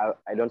know.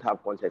 I don't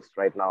have context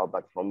right now,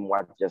 but from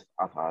what just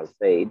Arthur has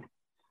said,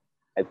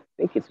 I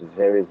think it's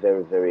very,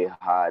 very, very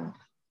hard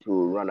to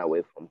run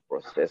away from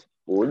processed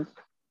foods.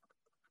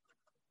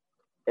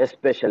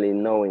 especially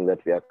knowing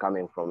that we are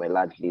coming from a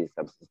largely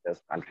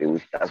subsistence country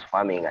which does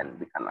farming and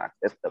we can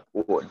access the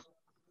food.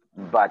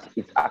 But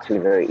it's actually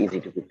very easy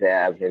to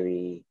prepare,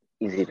 very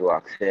easy to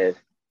access.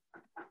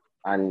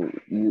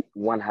 And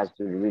one has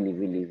to really,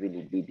 really,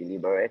 really be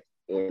deliberate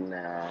in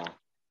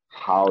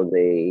how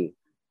they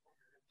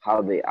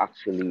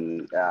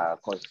actually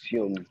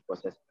consume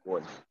processed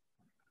food.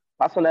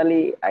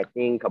 Personally, I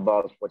think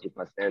about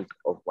 40%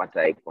 of what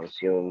I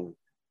consume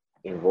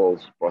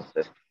involves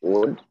processed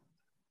food.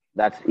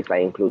 That's if I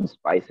include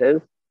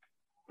spices.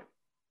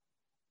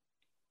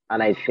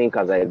 And I think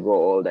as I grow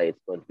older,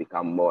 it's going to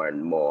become more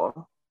and more.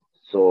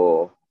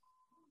 So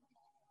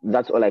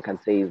that's all I can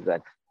say is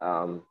that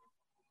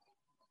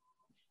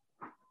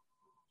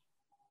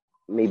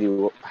maybe,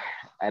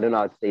 I don't know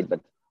how to say it,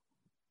 but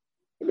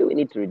maybe we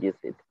need to reduce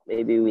it.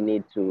 Maybe we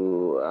need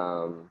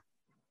to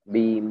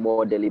be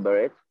more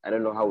deliberate. I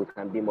don't know how we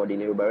can be more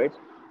deliberate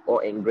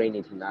or ingrain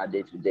it in our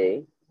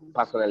day-to-day.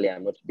 Personally,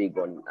 I'm not big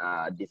on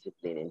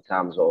discipline in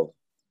terms of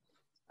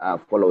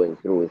following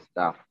through with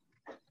stuff.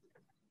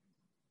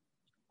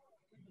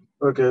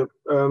 Okay,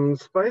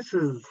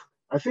 spices,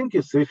 I think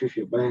you're safe if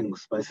you're buying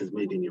spices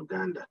made in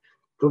Uganda.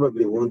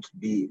 Probably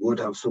won't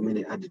have so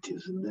many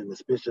additives in them,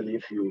 especially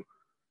if you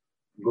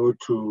go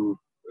to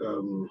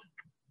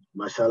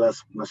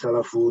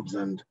masala foods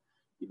and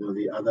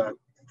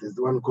there's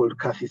the one called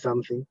Kathy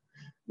something.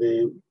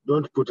 They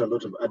don't put a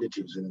lot of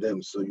additives in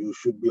them, so you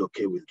should be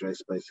okay with dry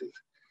spices.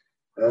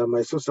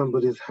 I saw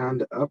somebody's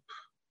hand up.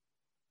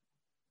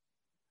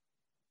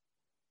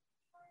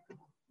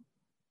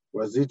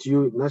 Was it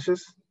you,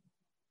 Ignatius?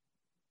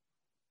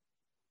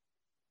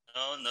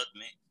 No, not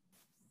me.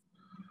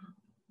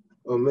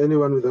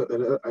 Anyone with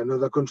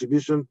another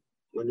contribution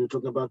when you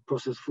talk about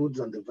processed foods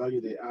and the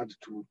value they add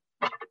to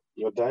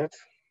your diet?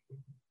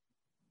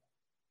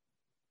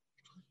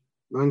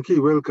 Manki,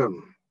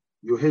 welcome.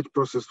 You hate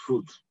processed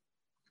foods.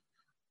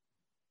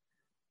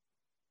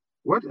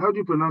 How do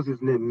you pronounce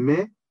his name?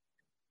 Me?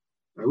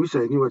 I wish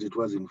I knew what it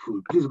was in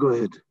food. Please go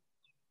ahead.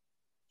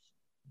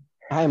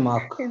 Hi,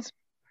 Mark. It's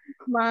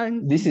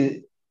Mank. This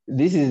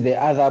is the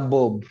other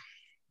Bob,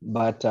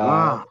 but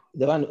the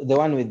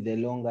one with the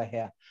longer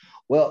hair.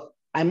 Well,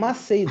 I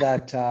must say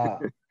that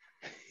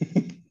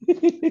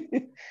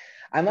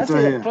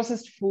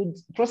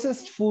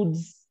processed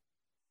foods,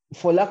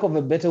 for lack of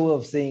a better way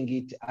of saying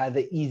it, are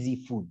the easy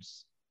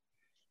foods.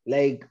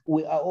 Like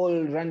we are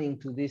all running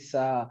to this.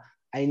 I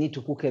need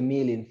to cook a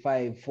meal in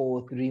 5,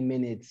 4, 3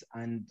 minutes,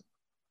 and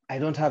I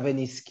don't have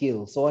any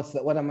skill. So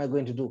what am I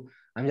going to do?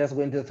 I'm just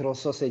going to throw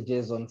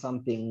sausages on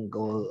something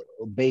or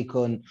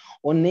bacon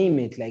or name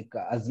it. Like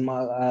as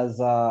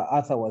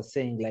Arthur was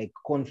saying, like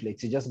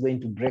cornflakes. You're just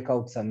going to break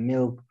out some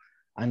milk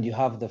and you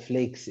have the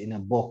flakes in a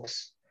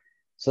box.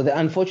 So the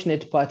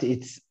unfortunate part,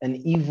 it's an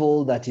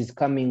evil that is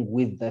coming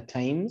with the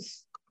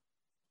times.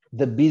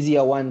 The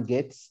busier one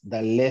gets,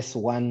 the less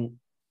one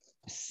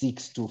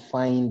seeks to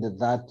find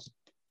that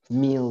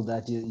meal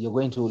that you're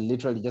going to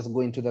literally just go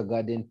into the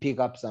garden, pick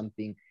up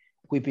something,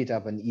 whip it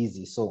up and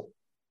easy. So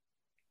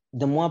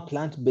the more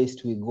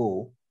plant-based we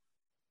go,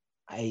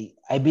 I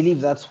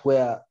believe that's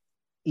where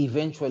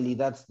eventually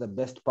that's the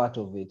best part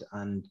of it.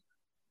 And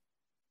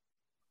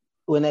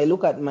when I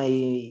look at my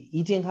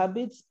eating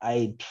habits,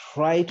 I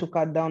try to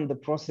cut down the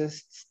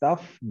processed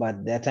stuff,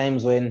 but there are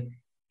times when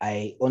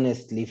I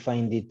honestly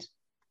find it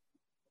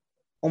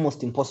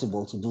almost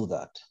impossible to do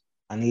that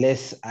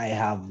unless I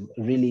have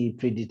really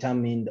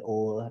predetermined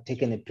or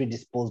taken a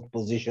predisposed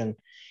position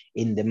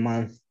in the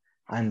month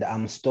and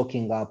I'm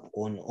stocking up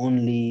on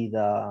only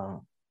the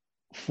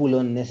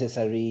full-on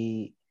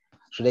necessary,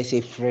 should I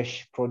say,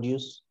 fresh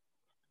produce.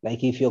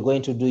 Like if you're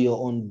going to do your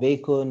own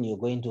bacon, you're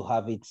going to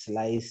have it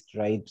sliced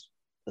right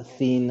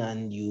thin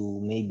and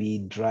you maybe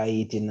dry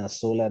it in a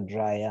solar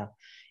dryer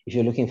if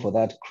you're looking for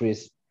that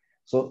crisp.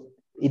 So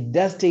it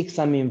does take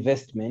some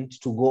investment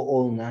to go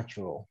all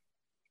natural,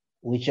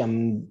 which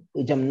I'm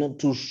not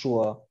too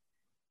sure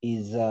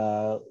is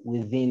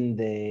within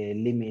the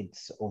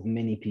limits of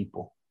many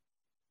people.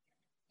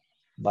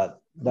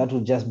 But that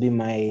would just be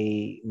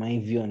my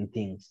view on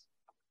things.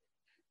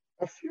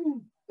 A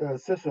few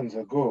sessions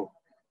ago,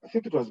 I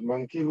think it was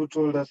Monkey who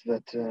told us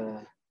that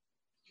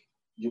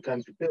you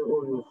can prepare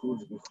all your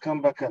foods,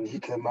 come back and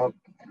heat them up,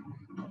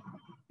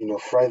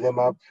 fry them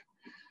up,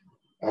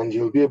 and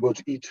you'll be able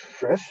to eat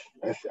fresh.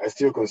 I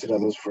still consider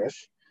those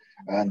fresh,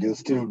 and they'll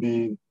still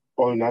be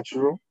all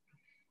natural,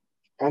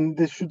 and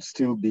they should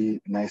still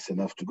be nice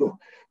enough to go.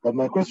 But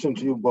my question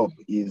to you, Bob,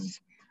 is,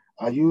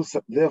 are you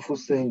therefore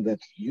saying that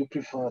you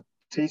prefer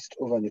taste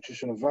over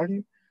nutritional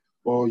value,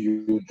 or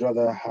you would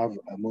rather have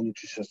a more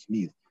nutritious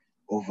meal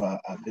over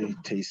a very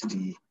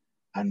tasty,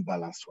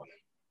 unbalanced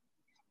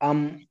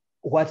one?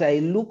 What I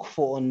look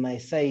for on my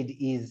side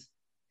is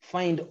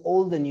find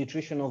all the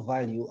nutritional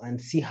value and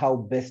see how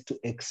best to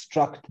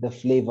extract the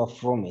flavor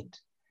from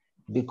it.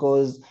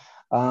 Because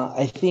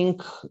I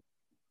think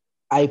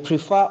I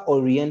prefer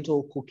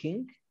Oriental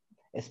cooking,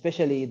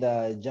 especially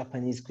the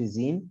Japanese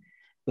cuisine,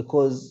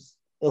 because,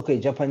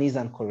 Japanese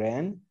and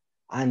Korean,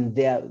 and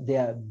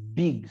they're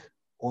big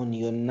on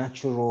your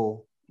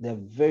natural, they're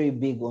very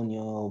big on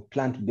your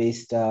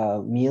plant-based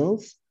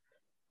meals.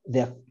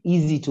 They're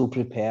easy to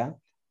prepare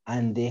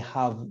and they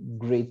have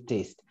great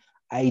taste.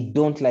 I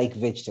don't like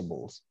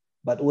vegetables,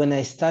 but when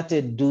I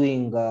started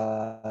doing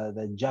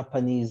the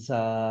Japanese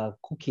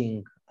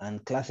cooking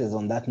and classes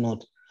on that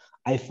note,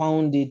 I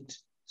found it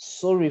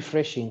so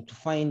refreshing to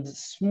find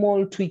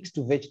small tweaks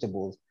to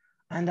vegetables,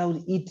 and I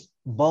would eat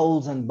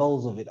bowls and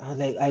bowls of it. I was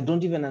like, I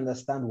don't even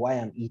understand why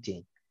I'm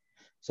eating.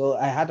 So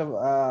I had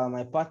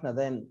my partner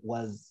then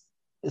was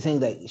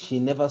saying that she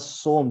never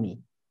saw me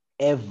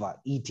ever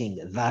eating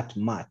that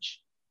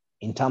much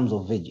in terms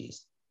of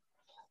veggies.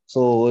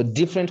 So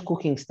different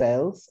cooking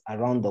styles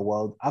around the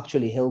world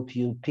actually help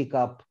you pick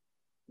up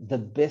the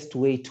best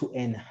way to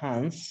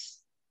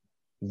enhance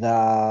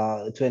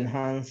the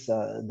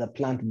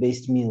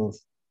plant-based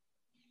meals.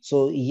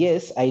 So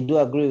yes, I do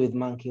agree with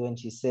Monkey when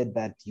she said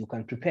that you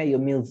can prepare your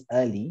meals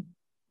early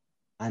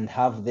and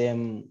have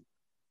them,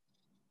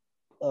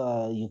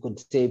 you could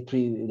say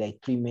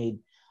pre-made.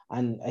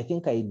 And I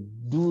think I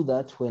do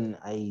that when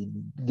I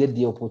get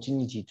the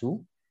opportunity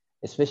to,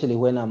 especially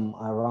when I'm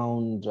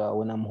around,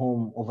 when I'm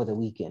home over the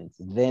weekends.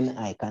 Then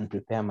I can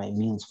prepare my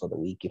meals for the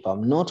week. If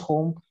I'm not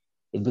home,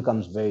 it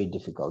becomes very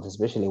difficult,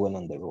 especially when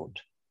on the road.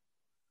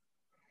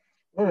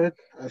 All right.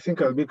 I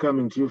think I'll be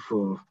coming to you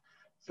for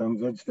some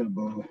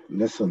vegetable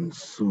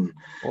lessons soon.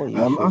 Oh, you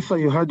should. Arthur,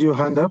 you had your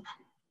hand up.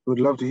 Would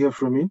love to hear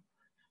from you.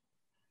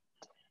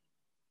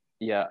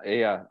 Yeah,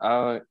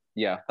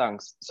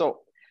 thanks.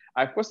 So,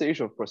 of course, the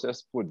issue of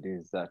processed food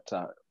is that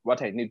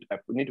I need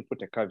to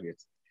put a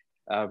caveat.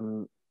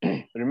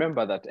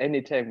 Remember that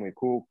anytime we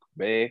cook,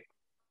 bake,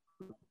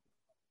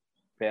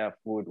 prepare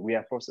food, we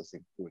are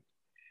processing food.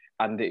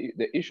 And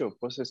the issue of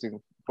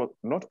processing,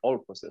 not all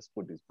processed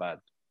food is bad.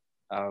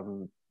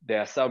 There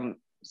are some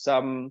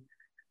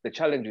the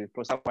challenge is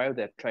while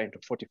they're trying to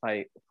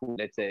fortify food,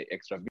 let's say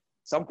extra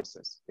some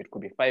process. It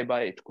could be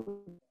fiber, it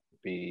could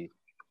be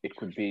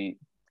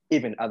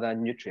even other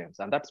nutrients,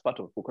 and that's part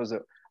of it, because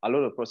a lot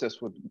of processed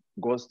food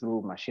goes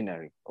through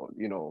machinery or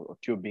or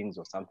tubings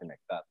or something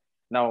like that.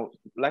 Now,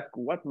 like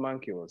what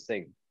Monkey was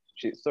saying,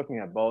 she's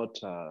talking about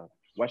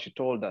what she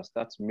told us,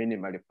 that's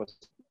minimally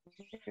processed,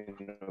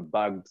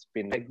 bagged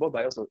spin. Like Bob,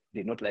 I also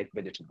did not like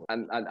vegetables,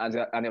 and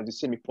of the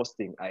same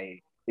posting,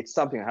 it's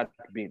something I had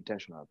to be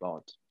intentional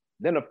about.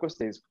 Then of course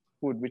there's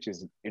food which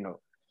is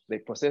they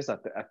process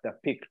at the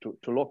peak to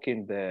lock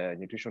in the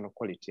nutritional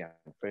quality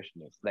and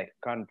freshness, like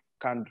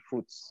canned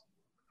fruits,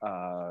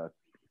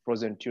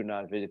 frozen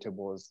tuna,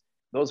 vegetables.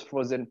 Those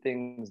frozen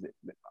things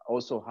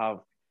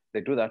also they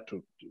do that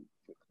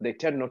they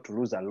tend not to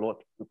lose a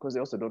lot because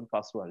they also don't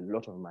pass through a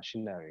lot of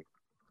machinery.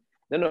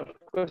 Then of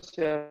course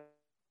you have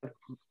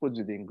foods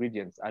with the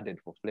ingredients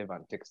added for flavor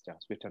and texture,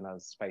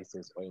 sweeteners,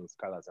 spices, oils,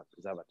 colors, and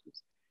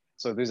preservatives.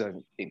 So these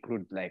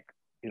include like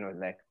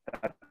that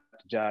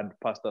jarred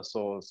pasta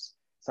sauce,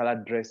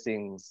 salad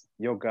dressings,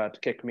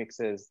 yogurt, cake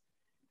mixes.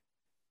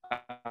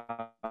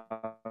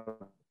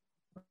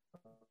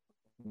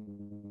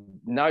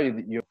 Now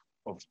you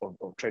of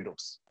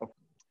trade-offs.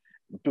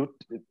 Do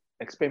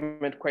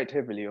experiment quite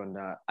heavily on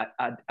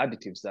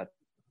additives that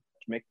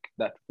make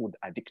that food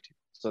addictive.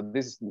 So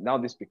this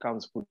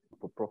becomes food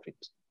for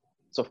profit.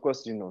 So of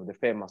course, the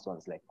famous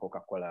ones like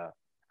Coca-Cola.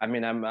 I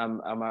mean,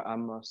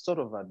 I'm sort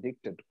of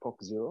addicted to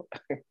Coke Zero.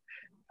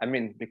 I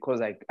mean,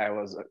 because I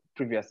was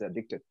previously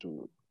addicted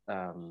to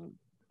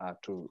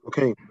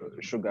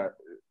sugar,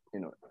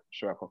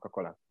 sugar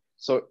Coca-Cola.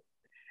 So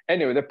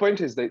anyway, the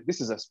point is that this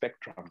is a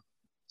spectrum,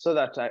 so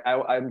that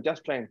I'm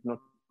just trying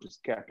not to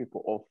scare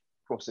people off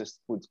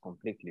processed foods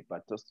completely,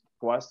 but just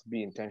for us to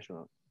be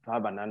intentional, to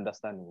have an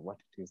understanding of what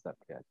it is that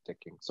we are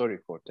taking. Sorry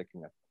for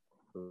taking a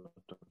lot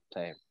of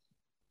time.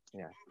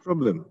 Yeah.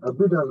 Problem. A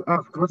bit has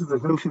asked, what is a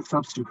healthy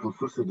substitute for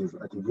sausages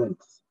at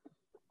events?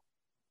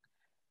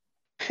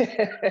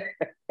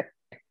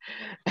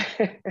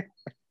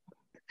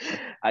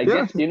 I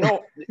guess yeah,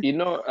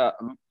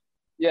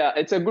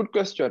 it's a good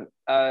question.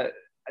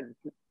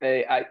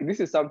 This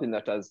is something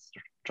that has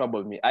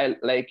troubled me.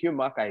 Like you,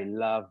 Mark, I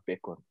love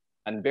bacon,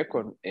 and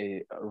bacon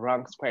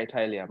ranks quite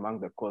highly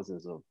among the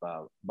causes of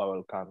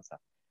bowel cancer.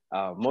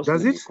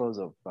 Mostly because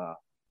of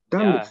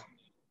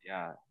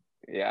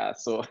yeah.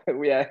 So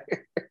we are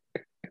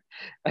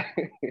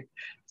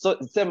so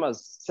same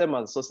as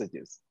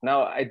sausages.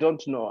 Now I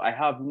don't know. I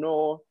have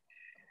no.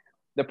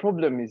 The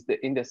problem is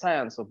that in the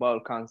science of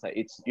bowel cancer,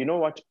 it's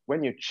what,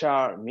 when you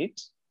char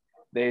meat,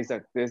 there's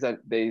that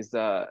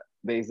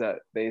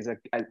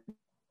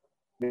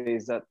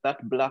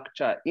black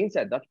char.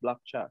 Inside that black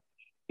char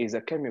is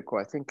a chemical.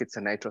 I think it's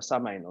a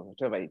nitrosamine or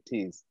whatever it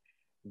is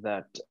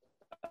that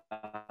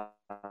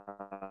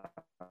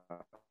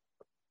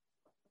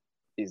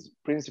is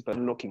principally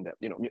looking that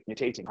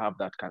mutating, have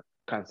that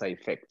cancer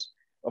effect.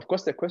 Of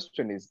course, the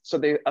question is, so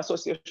the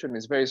association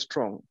is very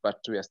strong, but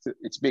it's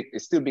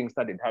still being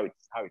studied how it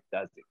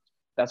does it.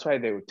 That's why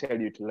they will tell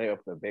you to lay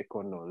off the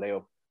bacon or lay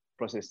off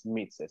processed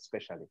meats,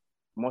 especially,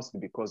 mostly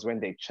because when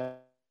they char,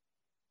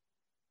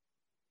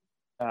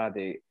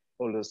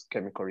 all those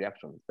chemical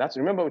reactions. That's,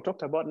 remember we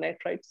talked about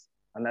nitrites,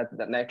 and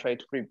that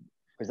nitrite-free,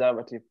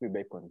 preservative-free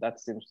bacon. That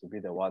seems to be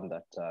the one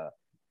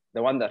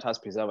that has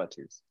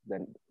preservatives.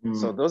 Then,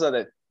 so those are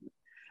the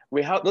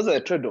those are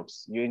the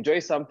trade-offs. You enjoy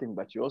something,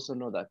 but you also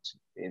know that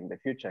in the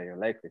future you're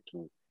likely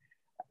to,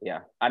 yeah.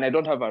 And I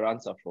don't have an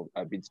answer for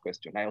Abid's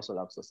question. I also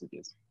love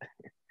sausages.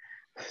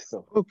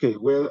 So okay,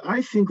 well,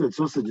 I think that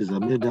sausages are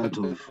made out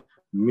of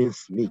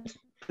minced meat.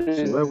 So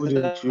why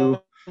wouldn't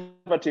you?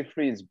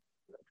 Preservative-free is.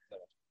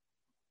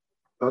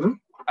 Pardon?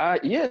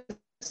 Yes,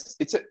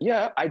 it's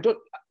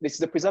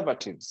the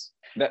preservatives.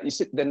 That you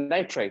see, the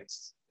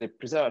nitrates, the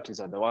preservatives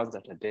are the ones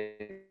that are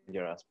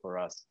dangerous for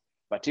us.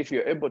 But if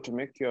you're able to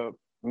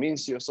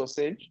mince your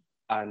sausage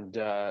and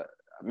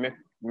make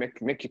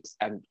it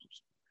and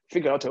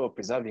figure out how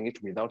preserving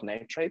it without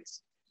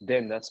nitrates,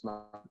 then that's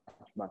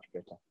much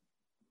better.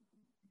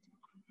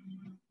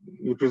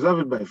 You preserve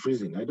it by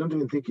freezing. I don't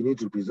even think you need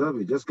to preserve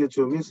it. Just get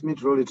your minced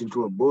meat, roll it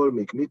into a bowl,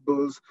 make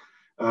meatballs,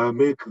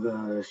 make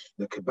the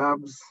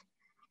kebabs.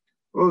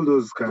 All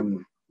those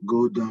can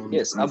go down.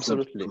 Yes,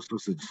 absolutely. For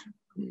sausage.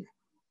 Okay.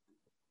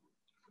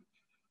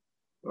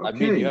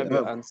 Abid, you have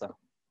your answer.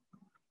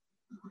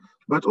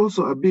 But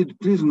also, Abid,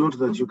 please note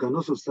that you can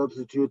also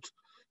substitute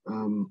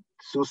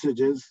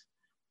sausages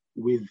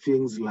with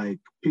things like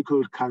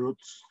pickled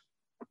carrots,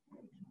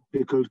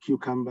 pickled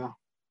cucumber,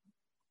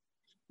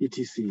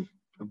 etc.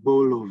 A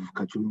bowl of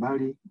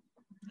kachumbari.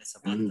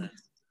 And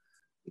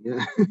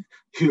yeah,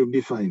 you'll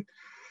be fine.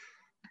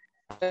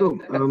 So,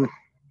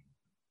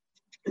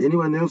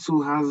 anyone else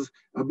who has,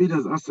 Abid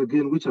has asked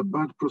again, which are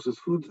bad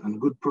processed foods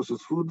and good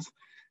processed foods?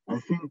 I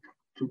think,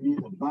 to me,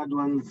 the bad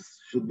ones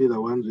should be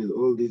the ones with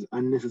all these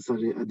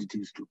unnecessary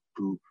additives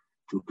to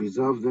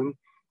preserve them,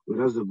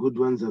 whereas the good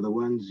ones are the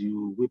ones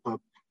you whip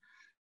up,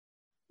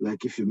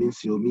 like if you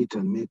mince your meat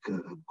and make a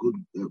good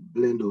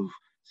blend of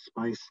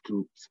spice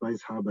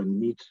herb and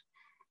meat,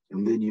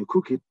 and then you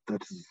cook it,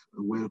 that is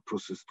a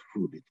well-processed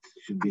food. It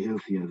should be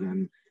healthier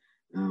than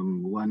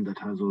one that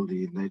has all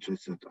the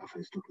nitrates that Afa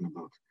is talking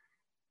about.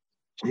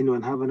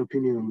 Anyone have an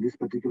opinion on this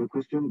particular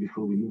question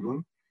before we move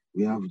on?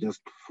 We have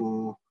just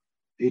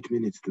 8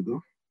 minutes to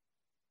go.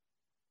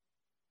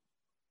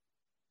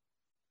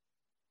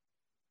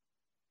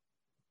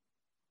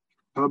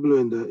 Pablo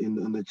in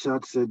the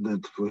chat said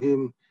that for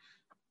him,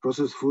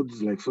 processed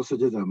foods like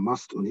sausages are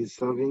must on his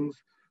servings,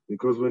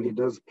 because when he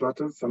does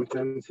platters,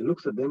 sometimes he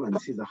looks at them and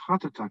sees a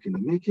heart attack in the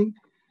making.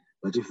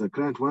 But if the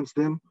client wants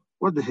them,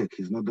 what the heck?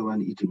 He's not the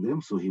one eating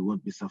them, so he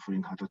won't be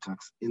suffering heart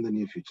attacks in the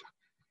near future.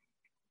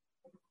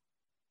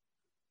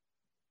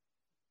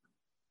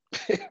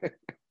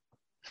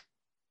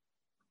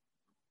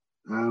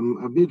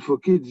 A bit for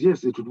kids,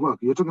 yes, it would work.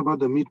 You're talking about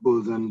the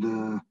meatballs and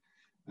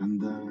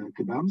the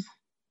kebabs?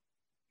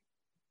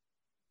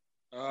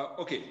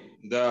 Okay,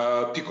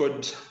 the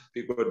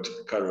pickled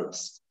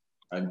carrots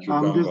and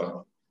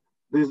cucumber.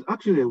 There's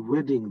actually a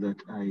wedding that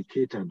I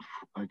catered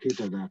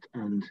at,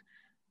 and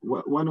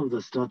one of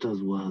the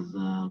starters was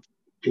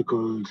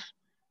pickled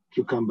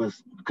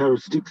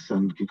carrot sticks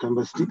and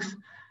cucumber sticks,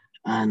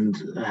 and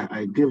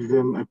I gave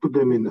them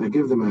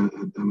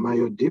a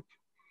mayo dip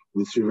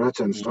with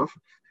sriracha and stuff,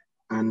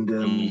 and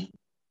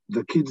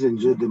the kids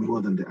enjoyed them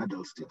more than the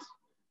adults did.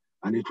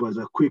 And it was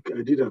I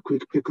did a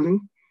quick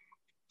pickling,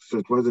 so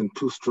it wasn't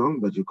too strong,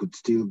 but you could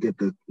still get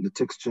the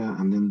texture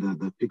and then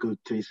the pickled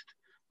taste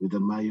with the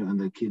mayo, and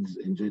the kids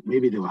enjoyed.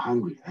 Maybe they were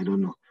hungry, I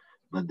don't know,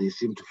 but they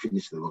seemed to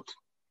finish the lot.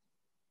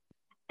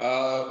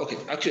 Okay,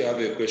 actually I have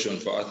a question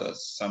for Arthur,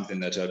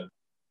 something that I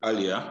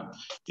earlier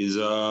is,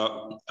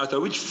 Arthur,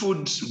 which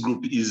food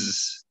group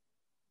is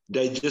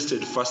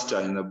digested faster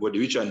in the body?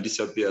 Which one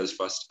disappears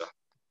faster?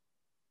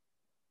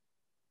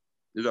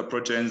 These are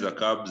proteins, the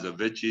carbs, the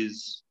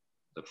veggies,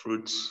 the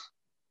fruits.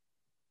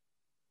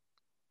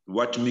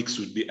 What mix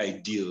would be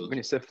ideal? When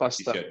you say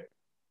faster,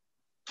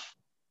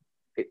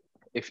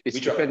 if it's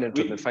dependent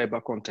on the fiber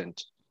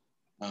content.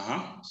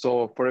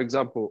 So, for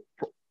example,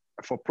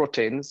 for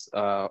proteins,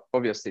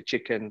 obviously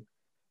chicken,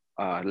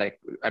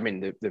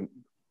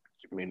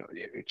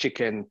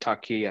 chicken,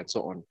 turkey, and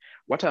so on.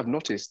 What I've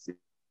noticed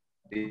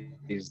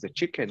is the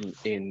chicken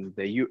in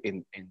the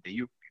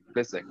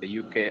places like the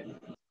UK,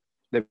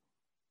 the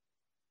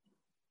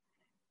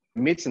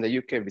meats in the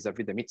UK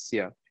vis-a-vis the meats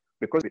here,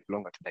 because it's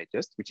longer to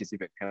digest, which is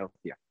even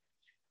healthier.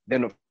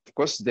 Then, of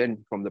course,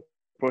 from the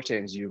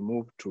proteins, you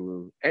move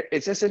to,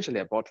 it's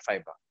essentially about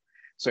fiber.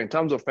 So in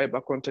terms of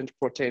fiber content,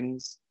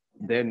 proteins,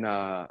 then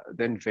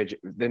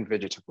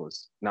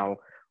vegetables. Now,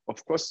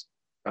 of course,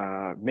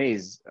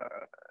 maize,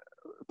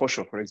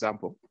 posho, for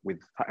example, with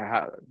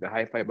the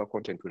high fiber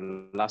content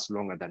will last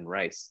longer than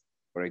rice,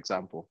 for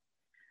example.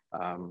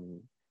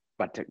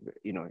 But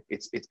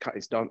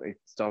it's down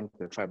to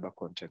the fiber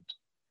content.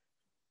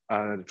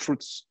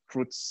 Fruits,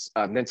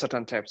 and then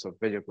certain types of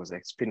vegetables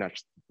like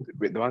spinach,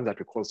 the ones that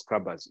we call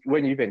scrubbers.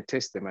 When you even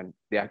taste them and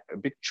they are a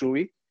bit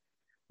chewy,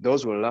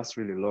 those will last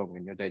really long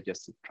in your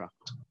digestive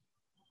tract.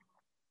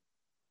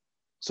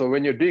 So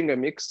when you're doing a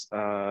mix,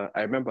 I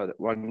remember that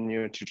one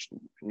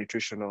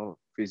nutritional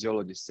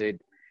physiologist said,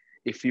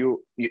 if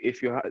you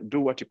do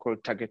what you call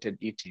targeted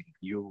eating,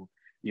 you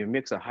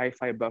mix a high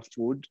fiber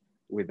food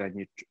with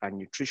a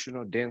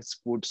nutritional dense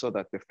food so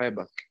that the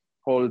fiber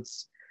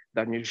holds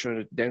that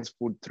nutritional dense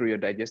food through your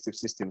digestive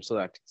system so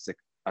that it's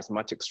as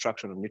much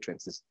extraction of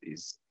nutrients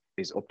is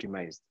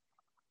optimized.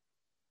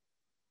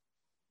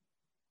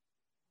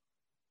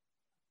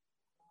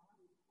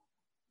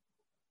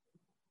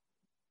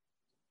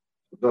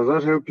 Does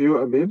that help you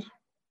a bit?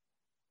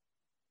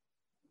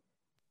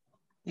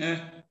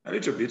 Yeah, a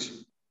little bit.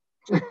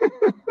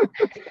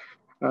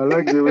 I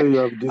like the way you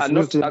have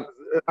dismissed it as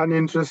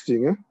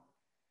uninteresting.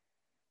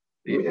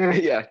 Eh?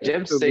 Yeah,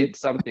 James said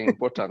something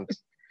important.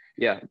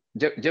 Yeah,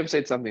 James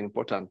said something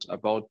important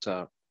about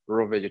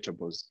raw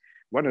vegetables.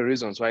 One of the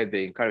reasons why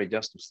they encourage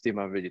us to steam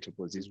our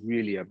vegetables is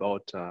really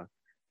about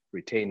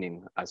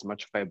retaining as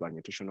much fiber and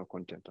nutritional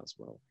content as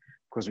well.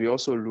 Because we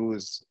also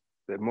lose,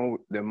 the more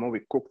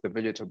we cook the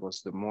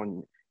vegetables, the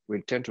more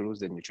we tend to lose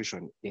the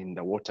nutrition in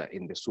the water,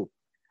 in the soup,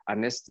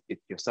 unless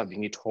you're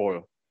serving it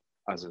whole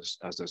as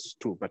a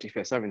stew. But if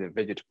you're serving the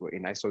vegetable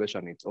in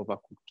isolation, it's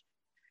overcooked,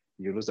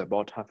 you lose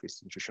about half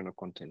its nutritional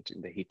content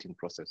in the heating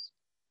process.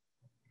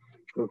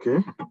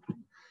 Okay.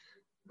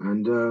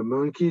 And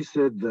Monkey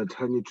said that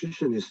her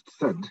nutritionist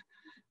said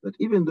that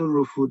even though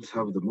raw foods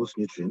have the most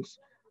nutrients,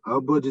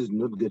 our bodies do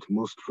not get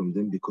most from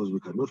them because we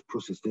cannot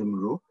process them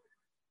raw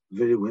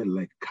very well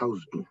like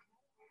cows do.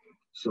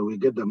 So we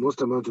get the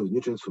most amount of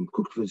nutrients from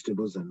cooked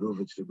vegetables and raw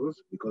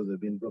vegetables because they've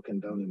been broken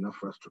down enough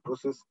for us to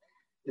process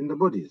in the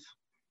bodies.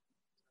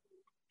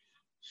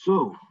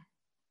 So,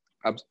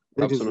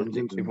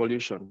 absolutely,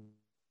 evolution.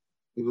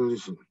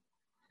 Evolution.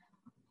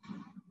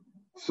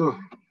 So,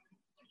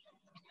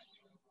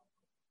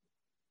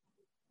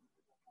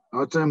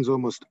 our time's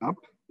almost up.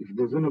 If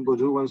there's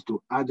anybody who wants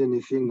to add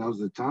anything, now's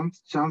the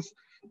chance.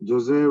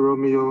 Jose,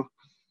 Romeo,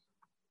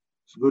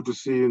 it's good to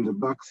see you in the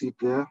back seat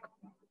there.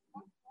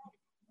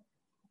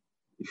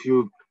 If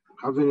you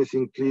have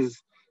anything, please.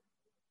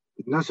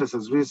 Ignatius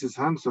has raised his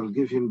hand, so I'll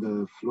give him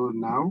the floor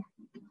now.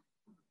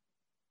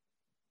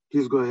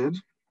 Please go ahead.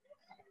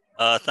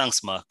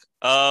 Thanks, Mark.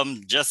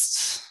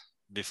 Just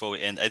before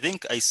we end, I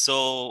think I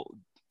saw,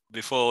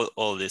 before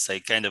all this, I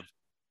kind of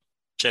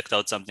checked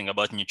out something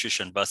about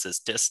nutrition versus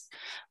taste,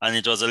 and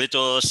it was a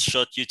little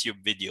short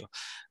YouTube video.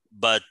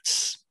 But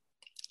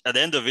at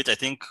the end of it, I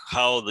think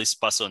how this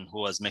person who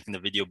was making the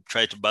video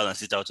tried to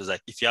balance it out was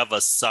like, if you have a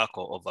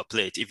circle of a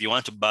plate, if you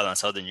want to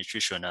balance out the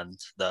nutrition and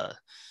the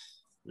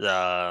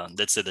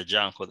let's say the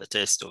junk or the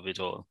taste of it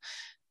all,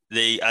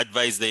 they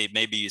advise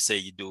maybe you say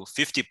you do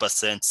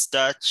 50%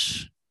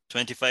 starch,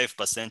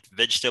 25%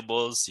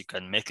 vegetables, you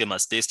can make them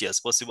as tasty as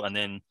possible, and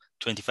then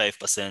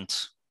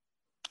 25%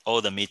 all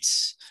the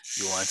meats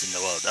you want in the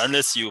world,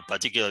 unless you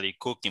particularly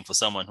cooking for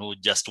someone who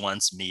just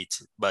wants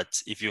meat.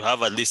 But if you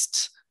have at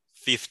least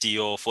 50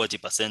 or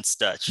 40%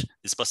 starch,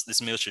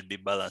 this meal should be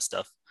balanced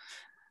enough,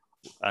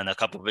 and a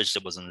couple of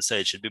vegetables on the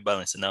side should be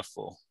balanced enough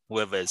for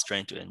whoever is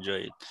trying to enjoy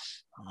it.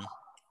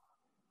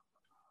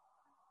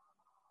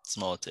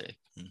 Small take.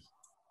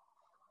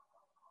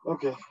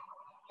 Okay,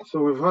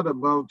 so we've heard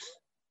about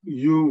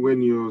you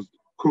when you're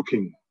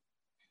cooking.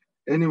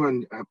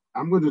 Anyone,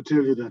 I'm going to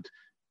tell you that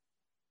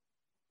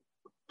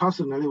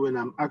personally, when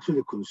I'm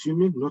actually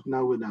consuming, not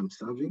now when I'm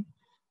serving,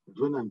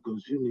 but when I'm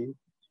consuming,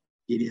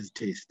 it is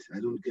taste. I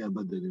don't care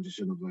about the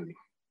nutritional value.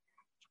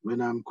 When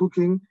I'm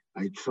cooking,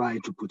 I try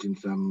to put in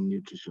some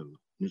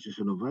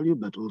nutritional value,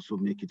 but also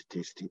make it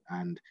tasty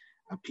and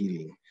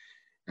appealing.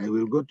 I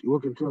will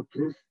walk into a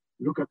place,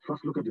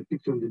 first look at the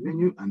picture on the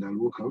menu, and I'll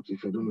walk out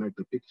if I don't like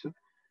the picture.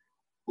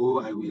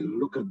 Or I will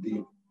look at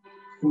the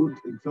food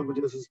in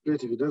somebody else's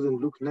plate. If it doesn't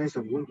look nice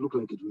and won't look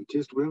like it will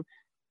taste well,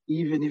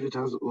 even if it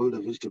has all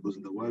the vegetables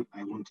in the world,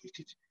 I won't eat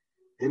it.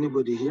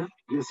 Anybody here?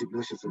 Yes,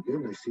 Ignatius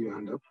again. I see your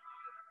hand up.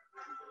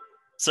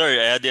 Sorry,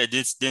 I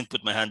didn't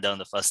put my hand down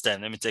the first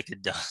time. Let me take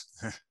it down.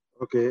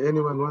 Okay,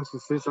 anyone wants to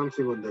say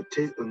something on the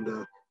taste, on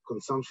the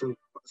consumption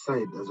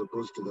side as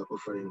opposed to the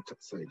offering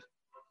side?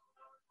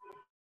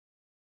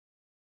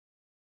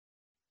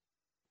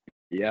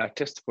 Yeah,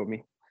 taste for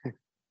me.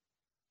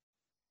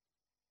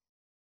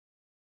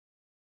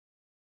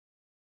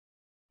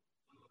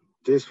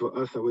 Taste for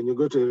us. When you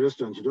go to a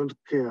restaurant, you don't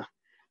care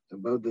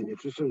about the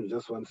nutrition, you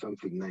just want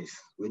something nice.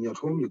 When you're at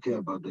home, you care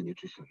about the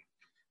nutrition.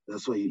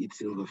 That's why you eat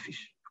silverfish.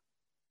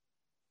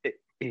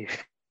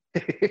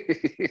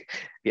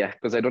 Yeah,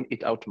 because I don't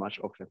eat out much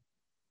often.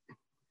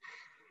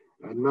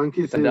 And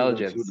Monkey says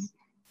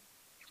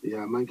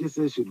Monkey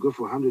says she'd go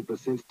for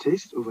 100%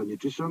 taste over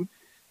nutrition,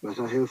 but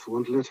her health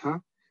won't let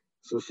her.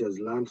 So she has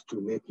learned to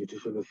make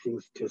nutritional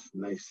things taste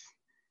nice.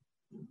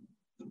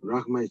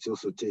 Rahma, it's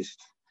also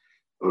taste.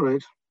 All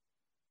right.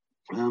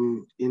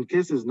 In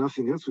case there's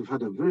nothing else, we've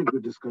had a very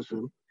good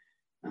discussion,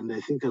 and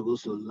I think I've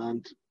also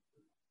learned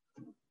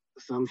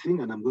something,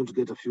 and I'm going to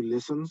get a few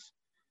lessons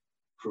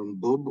from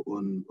Bob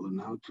on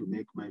how to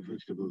make my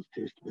vegetables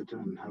taste better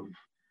and have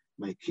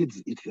my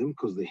kids eat them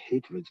because they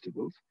hate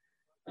vegetables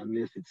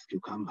unless it's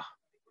cucumber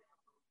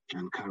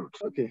and carrot.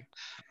 Okay,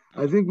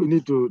 I think we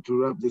need to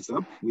wrap this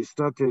up. We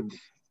started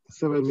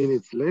 7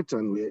 minutes later,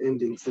 and we're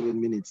ending 7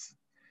 minutes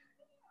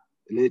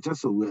later,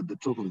 so we're at the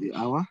top of the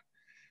hour.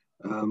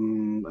 I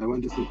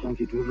want to say thank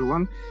you to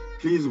everyone.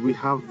 Please, we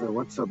have the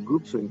WhatsApp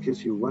group, so in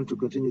case you want to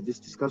continue this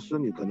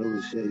discussion, you can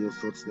always share your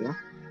thoughts there.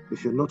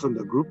 If you're not on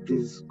the group,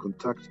 please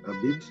contact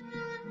Abid.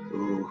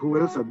 Who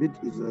else? Abid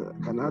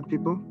can add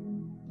people.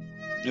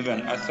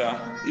 Even Arthur,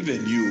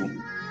 even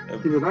you.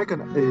 Even I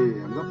can.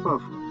 I'm not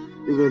powerful.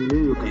 Even me,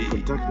 you can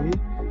contact me,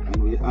 and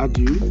we add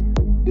you.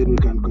 Then we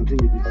can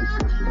continue this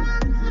discussion.